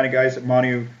 Danny Green kind of guys,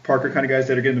 Manu Parker kind of guys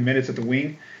that are getting the minutes at the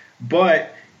wing.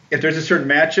 But if there's a certain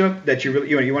matchup that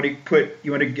you want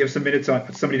to give some minutes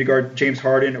on somebody to guard James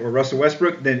Harden or Russell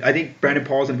Westbrook, then I think Brandon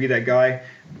Paul is going to be that guy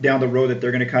down the road that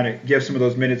they're going to kind of give some of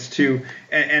those minutes to.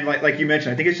 And like you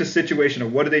mentioned, I think it's just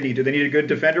situational. What do they need? Do they need a good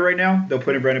defender right now? They'll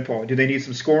put in Brandon Paul. Do they need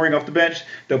some scoring off the bench?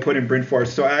 They'll put in Bryn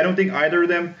Forbes. So I don't think either of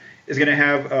them is going to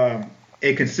have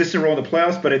a consistent role in the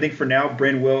playoffs, but I think for now,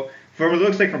 Bryn will. From what it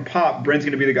looks like from Pop, Bryn's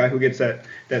going to be the guy who gets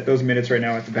those minutes right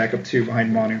now at the backup two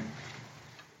behind Manu.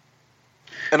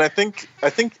 And I think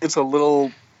it's a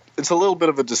little bit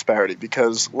of a disparity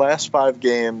because last 5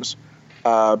 games,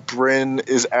 Bryn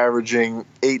is averaging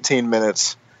 18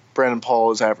 minutes, Brandon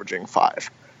Paul is averaging 5,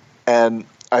 and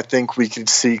I think we could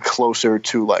see closer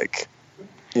to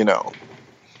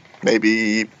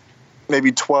maybe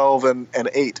 12 and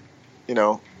 8.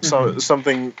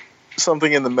 Something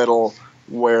in the middle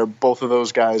where both of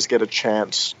those guys get a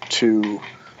chance to,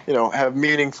 have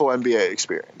meaningful NBA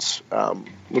experience,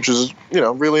 which is,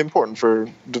 really important for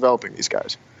developing these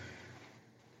guys.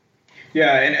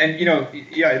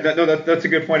 Yeah, that's a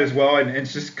good point as well, and it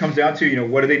just comes down to,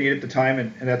 what do they need at the time,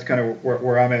 and that's kind of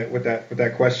where I'm at with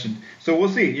that question. So we'll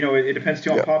see. It depends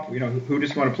too on Pop. Who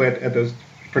just want to play at those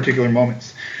particular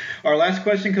moments. Our last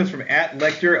question comes from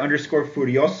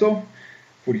 @Lecter_Furioso.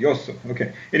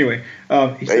 Okay. Anyway,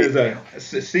 he says,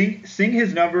 seeing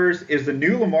his numbers, is the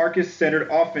new LaMarcus-centered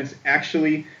offense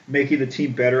actually making the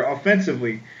team better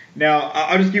offensively? Now,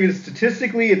 I'll just give you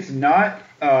statistically, it's not.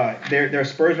 Their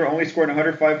Spurs are only scoring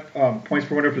 105 points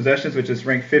per 100 possessions, which is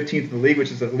ranked 15th in the league,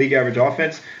 which is a league average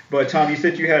offense. But Tom, you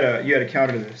said you had a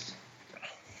counter to this.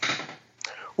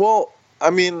 Well, I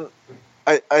mean,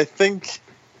 I think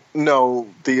no,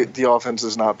 the offense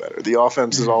is not better. The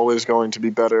offense is always going to be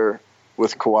better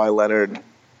with Kawhi Leonard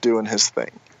doing his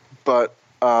thing. But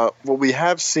what we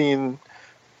have seen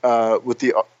with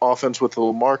the offense with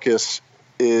LaMarcus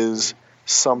is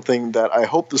something that I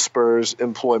hope the Spurs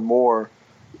employ more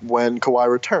when Kawhi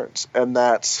returns, and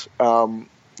that's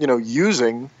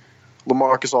using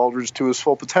LaMarcus Aldridge to his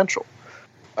full potential.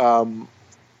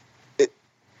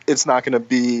 It's not going to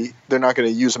be, they're not going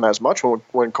to use him as much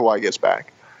when Kawhi gets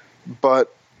back,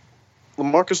 but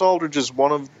LaMarcus Aldridge is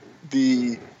one of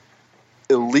the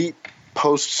elite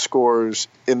post scorers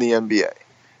in the NBA,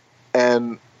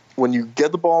 and when you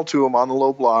get the ball to him on the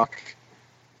low block,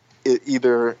 it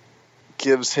either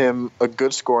gives him a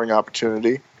good scoring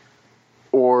opportunity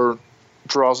or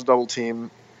draws a double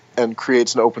team and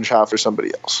creates an open shot for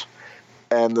somebody else.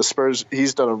 And the Spurs,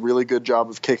 he's done a really good job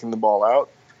of kicking the ball out.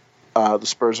 The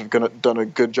Spurs have done a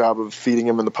good job of feeding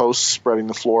him in the post, spreading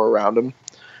the floor around him.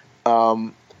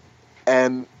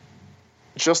 And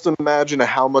just imagine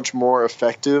how much more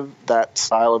effective that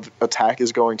style of attack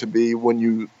is going to be when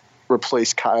you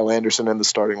replace Kyle Anderson in the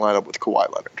starting lineup with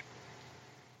Kawhi Leonard.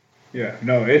 Yeah,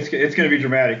 no, it's going to be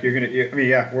dramatic.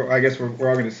 I guess we're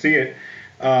all going to see it.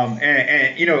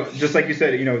 And just like you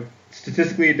said,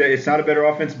 statistically, it's not a better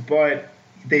offense, but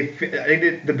I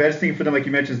think the best thing for them, like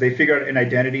you mentioned, is they figure out an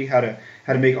identity, how to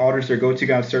make Aldridge their go-to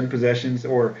guy on certain possessions,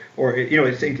 or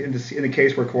it's in the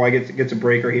case where Kawhi gets a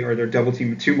break or they're double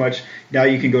teaming too much. Now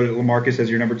you can go to LaMarcus as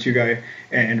your number 2 guy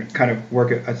and kind of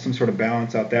work at some sort of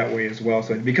balance out that way as well.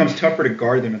 So it becomes tougher to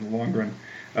guard them in the long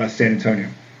run, San Antonio.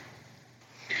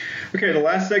 Okay, the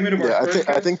last segment of our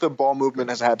I think the ball movement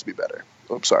has had to be better.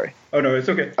 I'm sorry. Oh, no, it's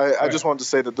okay. I just wanted to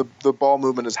say that the ball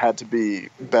movement has had to be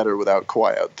better without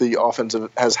Kawhi out. The offense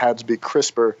has had to be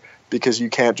crisper because you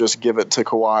can't just give it to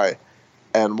Kawhi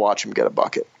and watch him get a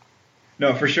bucket.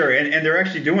 No, for sure. And they're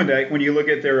actually doing that. When you look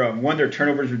at their their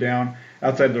turnovers are down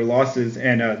outside of their losses,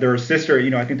 and their assists are,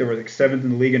 I think they were like 7th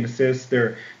in the league in assists.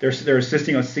 They're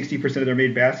assisting on 60% of their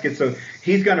made baskets. So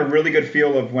he's got a really good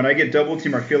feel of when I get double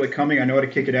team, I feel it coming, I know how to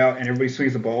kick it out, and everybody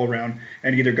swings the ball around,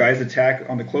 and either guys attack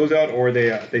on the closeout or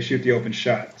they shoot the open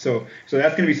shot. So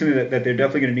that's going to be something that they're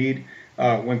definitely going to need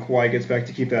when Kawhi gets back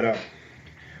to keep that up.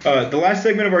 The last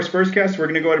segment of our Spurscast, we're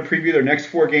going to go ahead and preview their next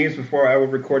 4 games before I will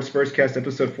record Spurscast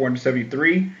episode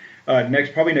 473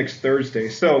 probably next Thursday.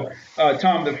 So,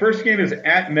 Tom, the first game is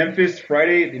at Memphis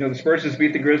Friday. The Spurs just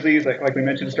beat the Grizzlies, like we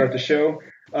mentioned to start the show.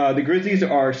 The Grizzlies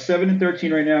are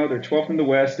 7-13 right now. They're 12th in the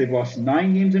West. They've lost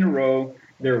 9 games in a row.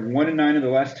 They're 1-9 in the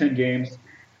last 10 games.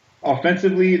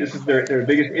 Offensively, this is their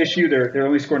biggest issue. They're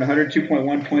only scoring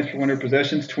 102.1 points per 100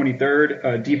 possessions,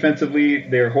 23rd. Defensively,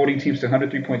 they're holding teams to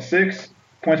 103.6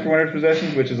 points per 100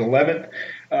 possessions, which is 11th.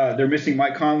 They're missing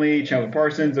Mike Conley, Chandler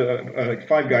Parsons,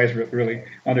 5 guys really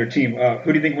on their team.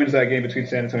 Who do you think wins that game between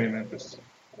San Antonio and Memphis?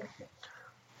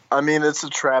 I mean, it's a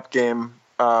trap game.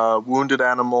 Wounded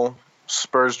animal.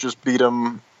 Spurs just beat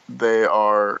them. They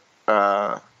are,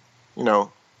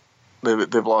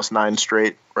 they've lost 9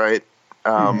 straight, right?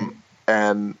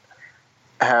 And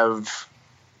have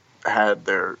had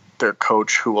their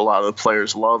coach, who a lot of the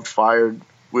players loved, fired.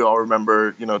 We all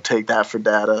remember, Take That for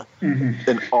Data,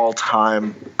 an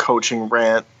all-time coaching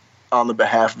rant on the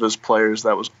behalf of his players.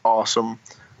 That was awesome.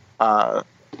 I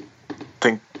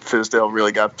think Fizdale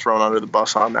really got thrown under the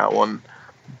bus on that one.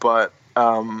 But,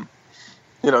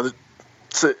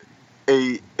 it's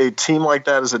a team like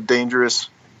that is a dangerous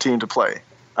team to play.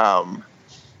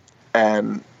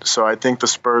 And so I think the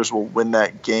Spurs will win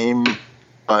that game,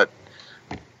 but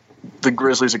the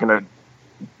Grizzlies are going to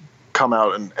come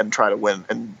out and try to win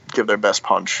and give their best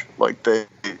punch. It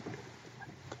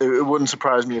wouldn't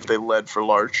surprise me if they led for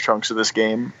large chunks of this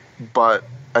game, but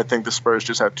I think the Spurs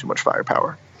just have too much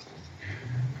firepower.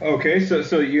 Okay,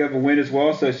 so you have a win as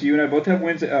well. So you and I both have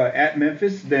wins at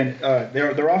Memphis. Then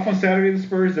they're off on Saturday, the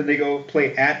Spurs. Then they go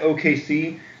play at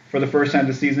OKC for the first time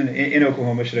this season in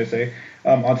Oklahoma, should I say.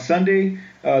 On Sunday,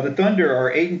 the Thunder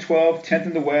are 8-12, 10th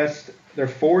in the West. They're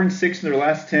 4-6 in their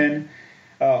last 10.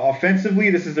 Offensively,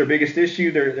 this is their biggest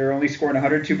issue. They're only scoring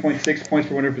 102.6 points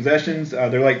per 100 possessions.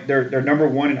 They're number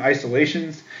 1 in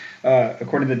isolations,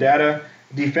 according to the data.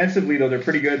 Defensively, though, they're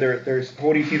pretty good. They're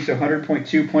holding teams to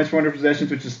 100.2 points per 100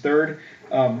 possessions, which is 3rd.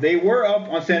 They were up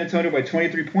on San Antonio by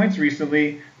 23 points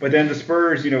recently, but then the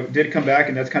Spurs, did come back,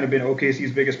 and that's kind of been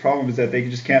OKC's biggest problem, is that they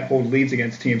just can't hold leads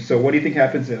against teams. So what do you think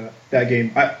happens that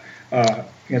game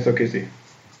against OKC?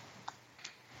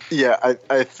 Yeah,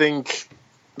 I think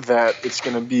that it's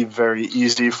going to be very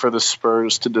easy for the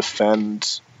Spurs to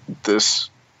defend this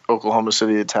Oklahoma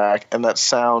City attack, and that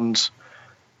sounds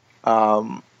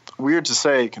weird to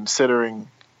say, considering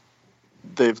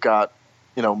they've got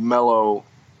Melo,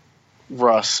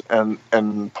 Russ,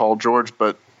 and Paul George,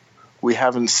 but we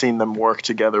haven't seen them work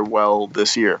together well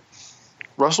this year.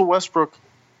 Russell Westbrook,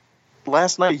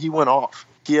 last night he went off.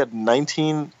 He had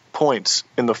 19 points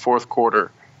in the 4th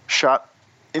quarter.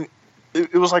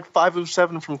 It was like 5 of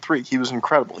 7 from 3. He was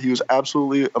incredible. He was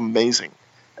absolutely amazing,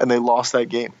 and they lost that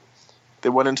game. They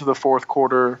went into the 4th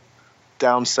quarter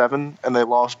down 7, and they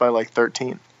lost by like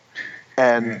 13.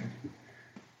 And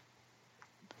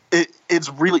it's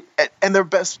really, and their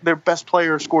best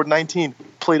player scored 19,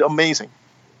 played amazing.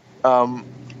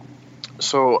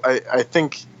 So I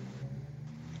think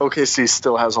OKC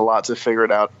still has a lot to figure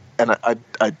it out, and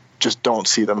I just don't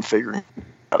see them figuring it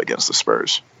out against the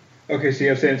Spurs. Okay, so you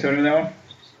have San Antonio in that one?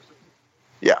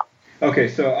 Yeah. Okay,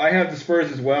 so I have the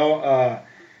Spurs as well.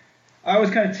 I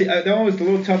was kind of that one was a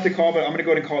little tough to call, but I'm going to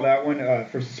go ahead and call that one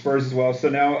for the Spurs as well. So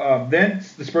now, then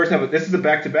the Spurs this is a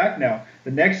back-to-back now. The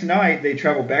next night they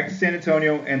travel back to San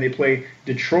Antonio and they play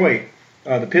Detroit,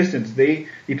 the Pistons. The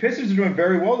Pistons are doing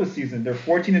very well this season. They're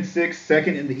 14-6,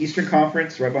 second in the Eastern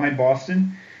Conference, right behind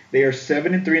Boston. They are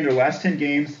 7-3 in their last 10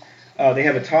 games. They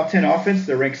have a top 10 offense.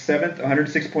 They're ranked 7th,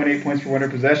 106.8 points per 100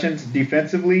 possessions.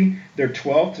 Defensively, they're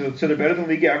 12th, so they're better than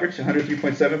league average,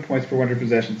 103.7 points per 100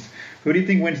 possessions. Who do you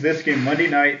think wins this game Monday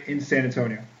night in San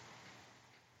Antonio?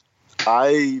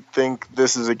 I think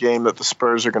this is a game that the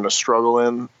Spurs are going to struggle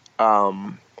in.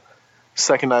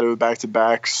 Second night of a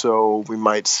back-to-back, so we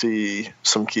might see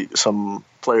some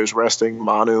players resting,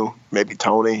 Manu, maybe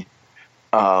Tony.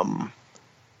 And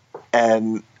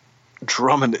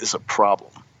Drummond is a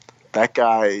problem. That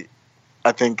guy,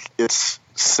 I think it's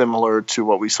similar to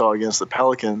what we saw against the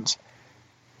Pelicans.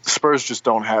 The Spurs just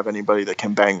don't have anybody that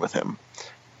can bang with him.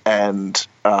 And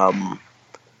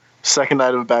second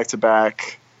night of a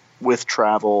back-to-back with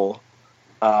travel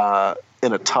in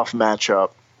a tough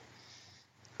matchup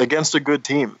against a good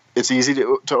team. It's easy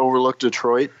to overlook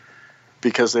Detroit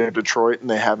because they're Detroit and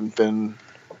they haven't been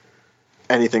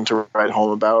anything to write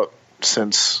home about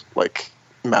since, like,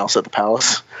 Mouse at the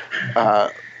Palace.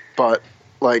 But,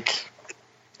 like,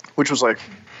 which was, like,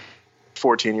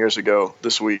 14 years ago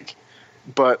this week.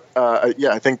 But, yeah,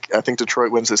 I think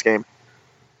Detroit wins this game.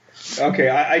 Okay,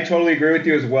 I totally agree with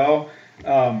you as well.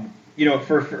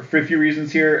 For a few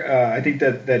reasons here, I think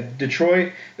that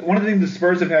Detroit, one of the things the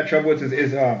Spurs have had trouble with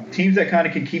is teams that kind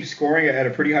of can keep scoring at a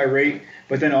pretty high rate,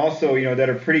 but then also, that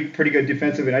are pretty good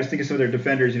defensive. And I just think of some of their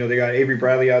defenders. They got Avery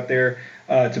Bradley out there.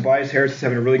 Tobias Harris is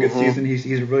having a really good season. He's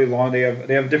really long. They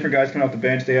have different guys coming off the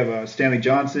bench. They have Stanley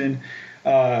Johnson.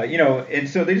 And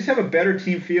so they just have a better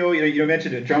team feel. You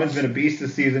mentioned it. Drummond's been a beast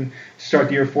this season. Start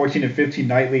the year 14 and 15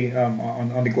 nightly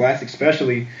on the glass,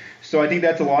 especially. So I think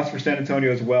that's a loss for San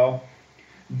Antonio as well.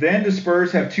 Then the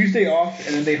Spurs have Tuesday off,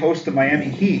 and then they host the Miami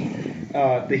Heat.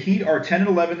 The Heat are 10 and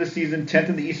 11 this season, 10th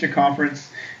in the Eastern Conference.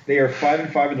 They are 5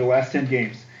 and 5 in the last 10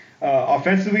 games.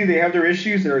 Offensively, they have their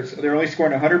issues. They're only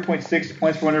scoring 100.6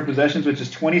 points per 100 possessions, which is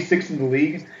 26th in the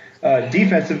league.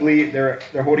 Defensively, they're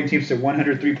holding teams to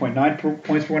 103.9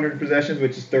 points per 100 possessions,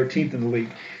 which is 13th in the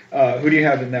league. Who do you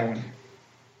have in that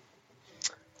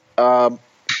one?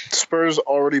 Spurs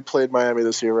already played Miami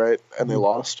this year, right? And they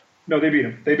lost? No, they beat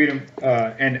him.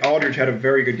 And Aldridge had a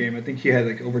very good game. I think he had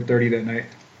like over 30 that night.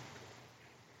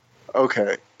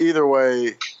 Okay. Either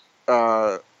way,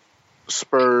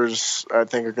 Spurs, I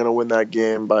think, are going to win that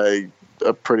game by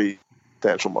a pretty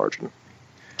substantial margin,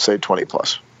 say 20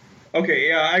 plus. Okay,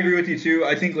 yeah, I agree with you too.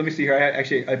 I think, let me see here.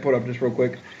 I put up just real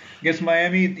quick. Against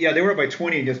Miami, yeah, they were up by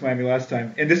 20 against Miami last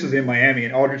time, and this was in Miami,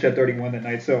 and Aldridge had 31 that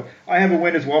night. So I have a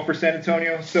win as well for San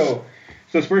Antonio. So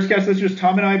Spurscast listeners,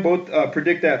 Tom and I both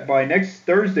predict that by next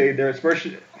Thursday, their Spurs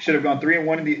should have gone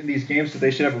 3-1 in these games, so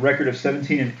they should have a record of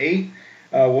 17-8.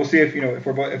 We'll see if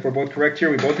we're both correct here.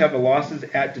 We both have the losses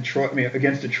at Detroit,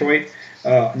 against Detroit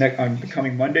on the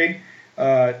coming Monday.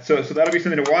 So that'll be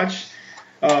something to watch.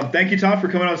 Thank you, Tom, for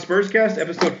coming on Spurscast,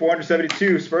 episode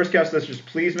 472. Spurscast listeners,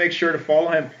 please make sure to follow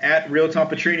him at Real Tom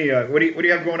Petrini. What do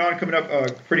you have going on coming up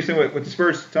pretty soon with the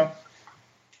Spurs, Tom?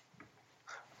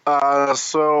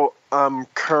 So I'm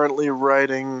currently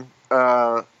writing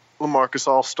LaMarcus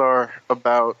All-Star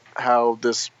about how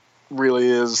this really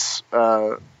is,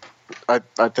 I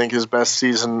think, his best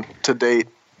season to date,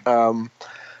 and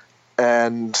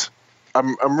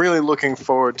I'm really looking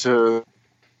forward to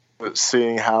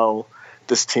seeing how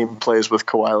this team plays with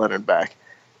Kawhi Leonard back.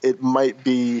 It might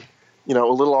be, a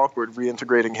little awkward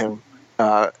reintegrating him,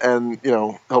 and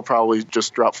he'll probably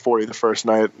just drop 40 the first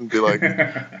night and be like,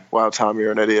 "Wow, Tom,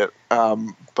 you're an idiot."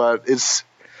 But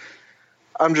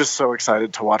I'm just so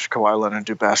excited to watch Kawhi Leonard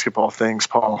do basketball things,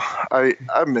 Paul. I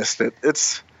missed it.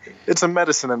 It's a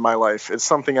medicine in my life. It's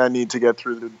something I need to get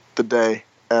through the day,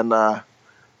 and I'm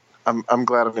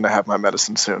glad I'm going to have my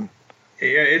medicine soon.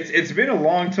 Yeah, it's been a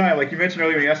long time. Like you mentioned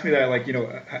earlier when you asked me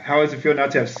that, how does it feel not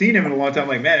to have seen him in a long time?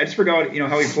 Like, man, I just forgot,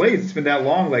 how he plays. It's been that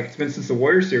long. Like, it's been since the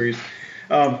Warriors series.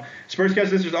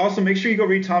 Spurscast listeners, also make sure you go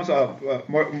read Tom's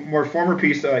more former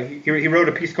piece. He wrote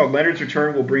a piece called "Leonard's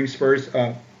Return Will Bring Spurs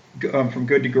from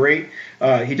Good to Great."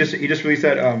 He just released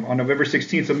that on November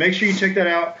 16th. So make sure you check that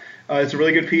out. It's a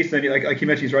really good piece. And then, like he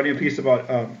mentioned, he's writing a piece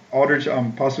about Aldridge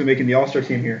possibly making the All-Star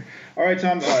team here. All right,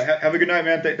 Tom, have a good night,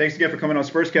 man. Thanks again for coming on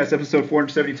Spurscast, episode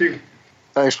 472.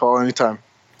 Thanks, Paul. Anytime.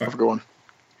 Have a good one.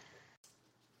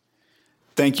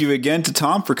 Thank you again to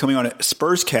Tom for coming on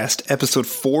Spurscast, episode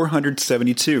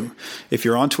 472. If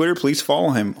you're on Twitter, please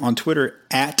follow him on Twitter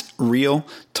at Real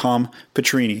Tom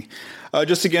Petrini.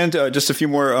 Just a few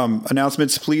more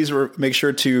announcements. Please make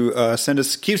sure to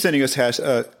keep sending us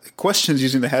questions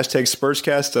using the hashtag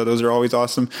Spurscast. Those are always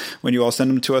awesome when you all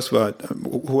send them to us. But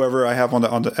whoever I have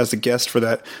as a guest for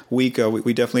that week,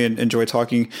 we definitely enjoy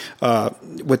talking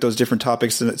with those different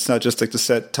topics. And it's not just like the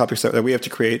set topics that we have to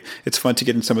create. It's fun to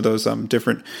get in some of those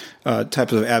different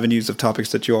types of avenues of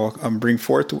topics that you all bring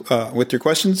forth with your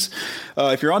questions.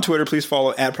 If you're on Twitter, please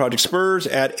follow at Project Spurs,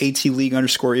 at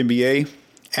ATLeague_NBA.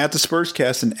 At the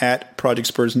Spurscast and at Project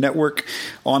Spurs Network.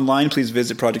 Online, please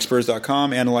visit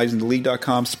projectspurs.com,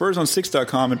 analyzingtheleague.com,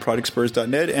 spurson6.com, and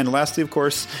projectspurs.net. And lastly, of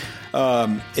course,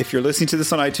 if you're listening to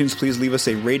this on iTunes, please leave us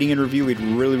a rating and review. We'd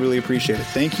really, really appreciate it.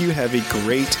 Thank you. Have a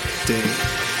great day.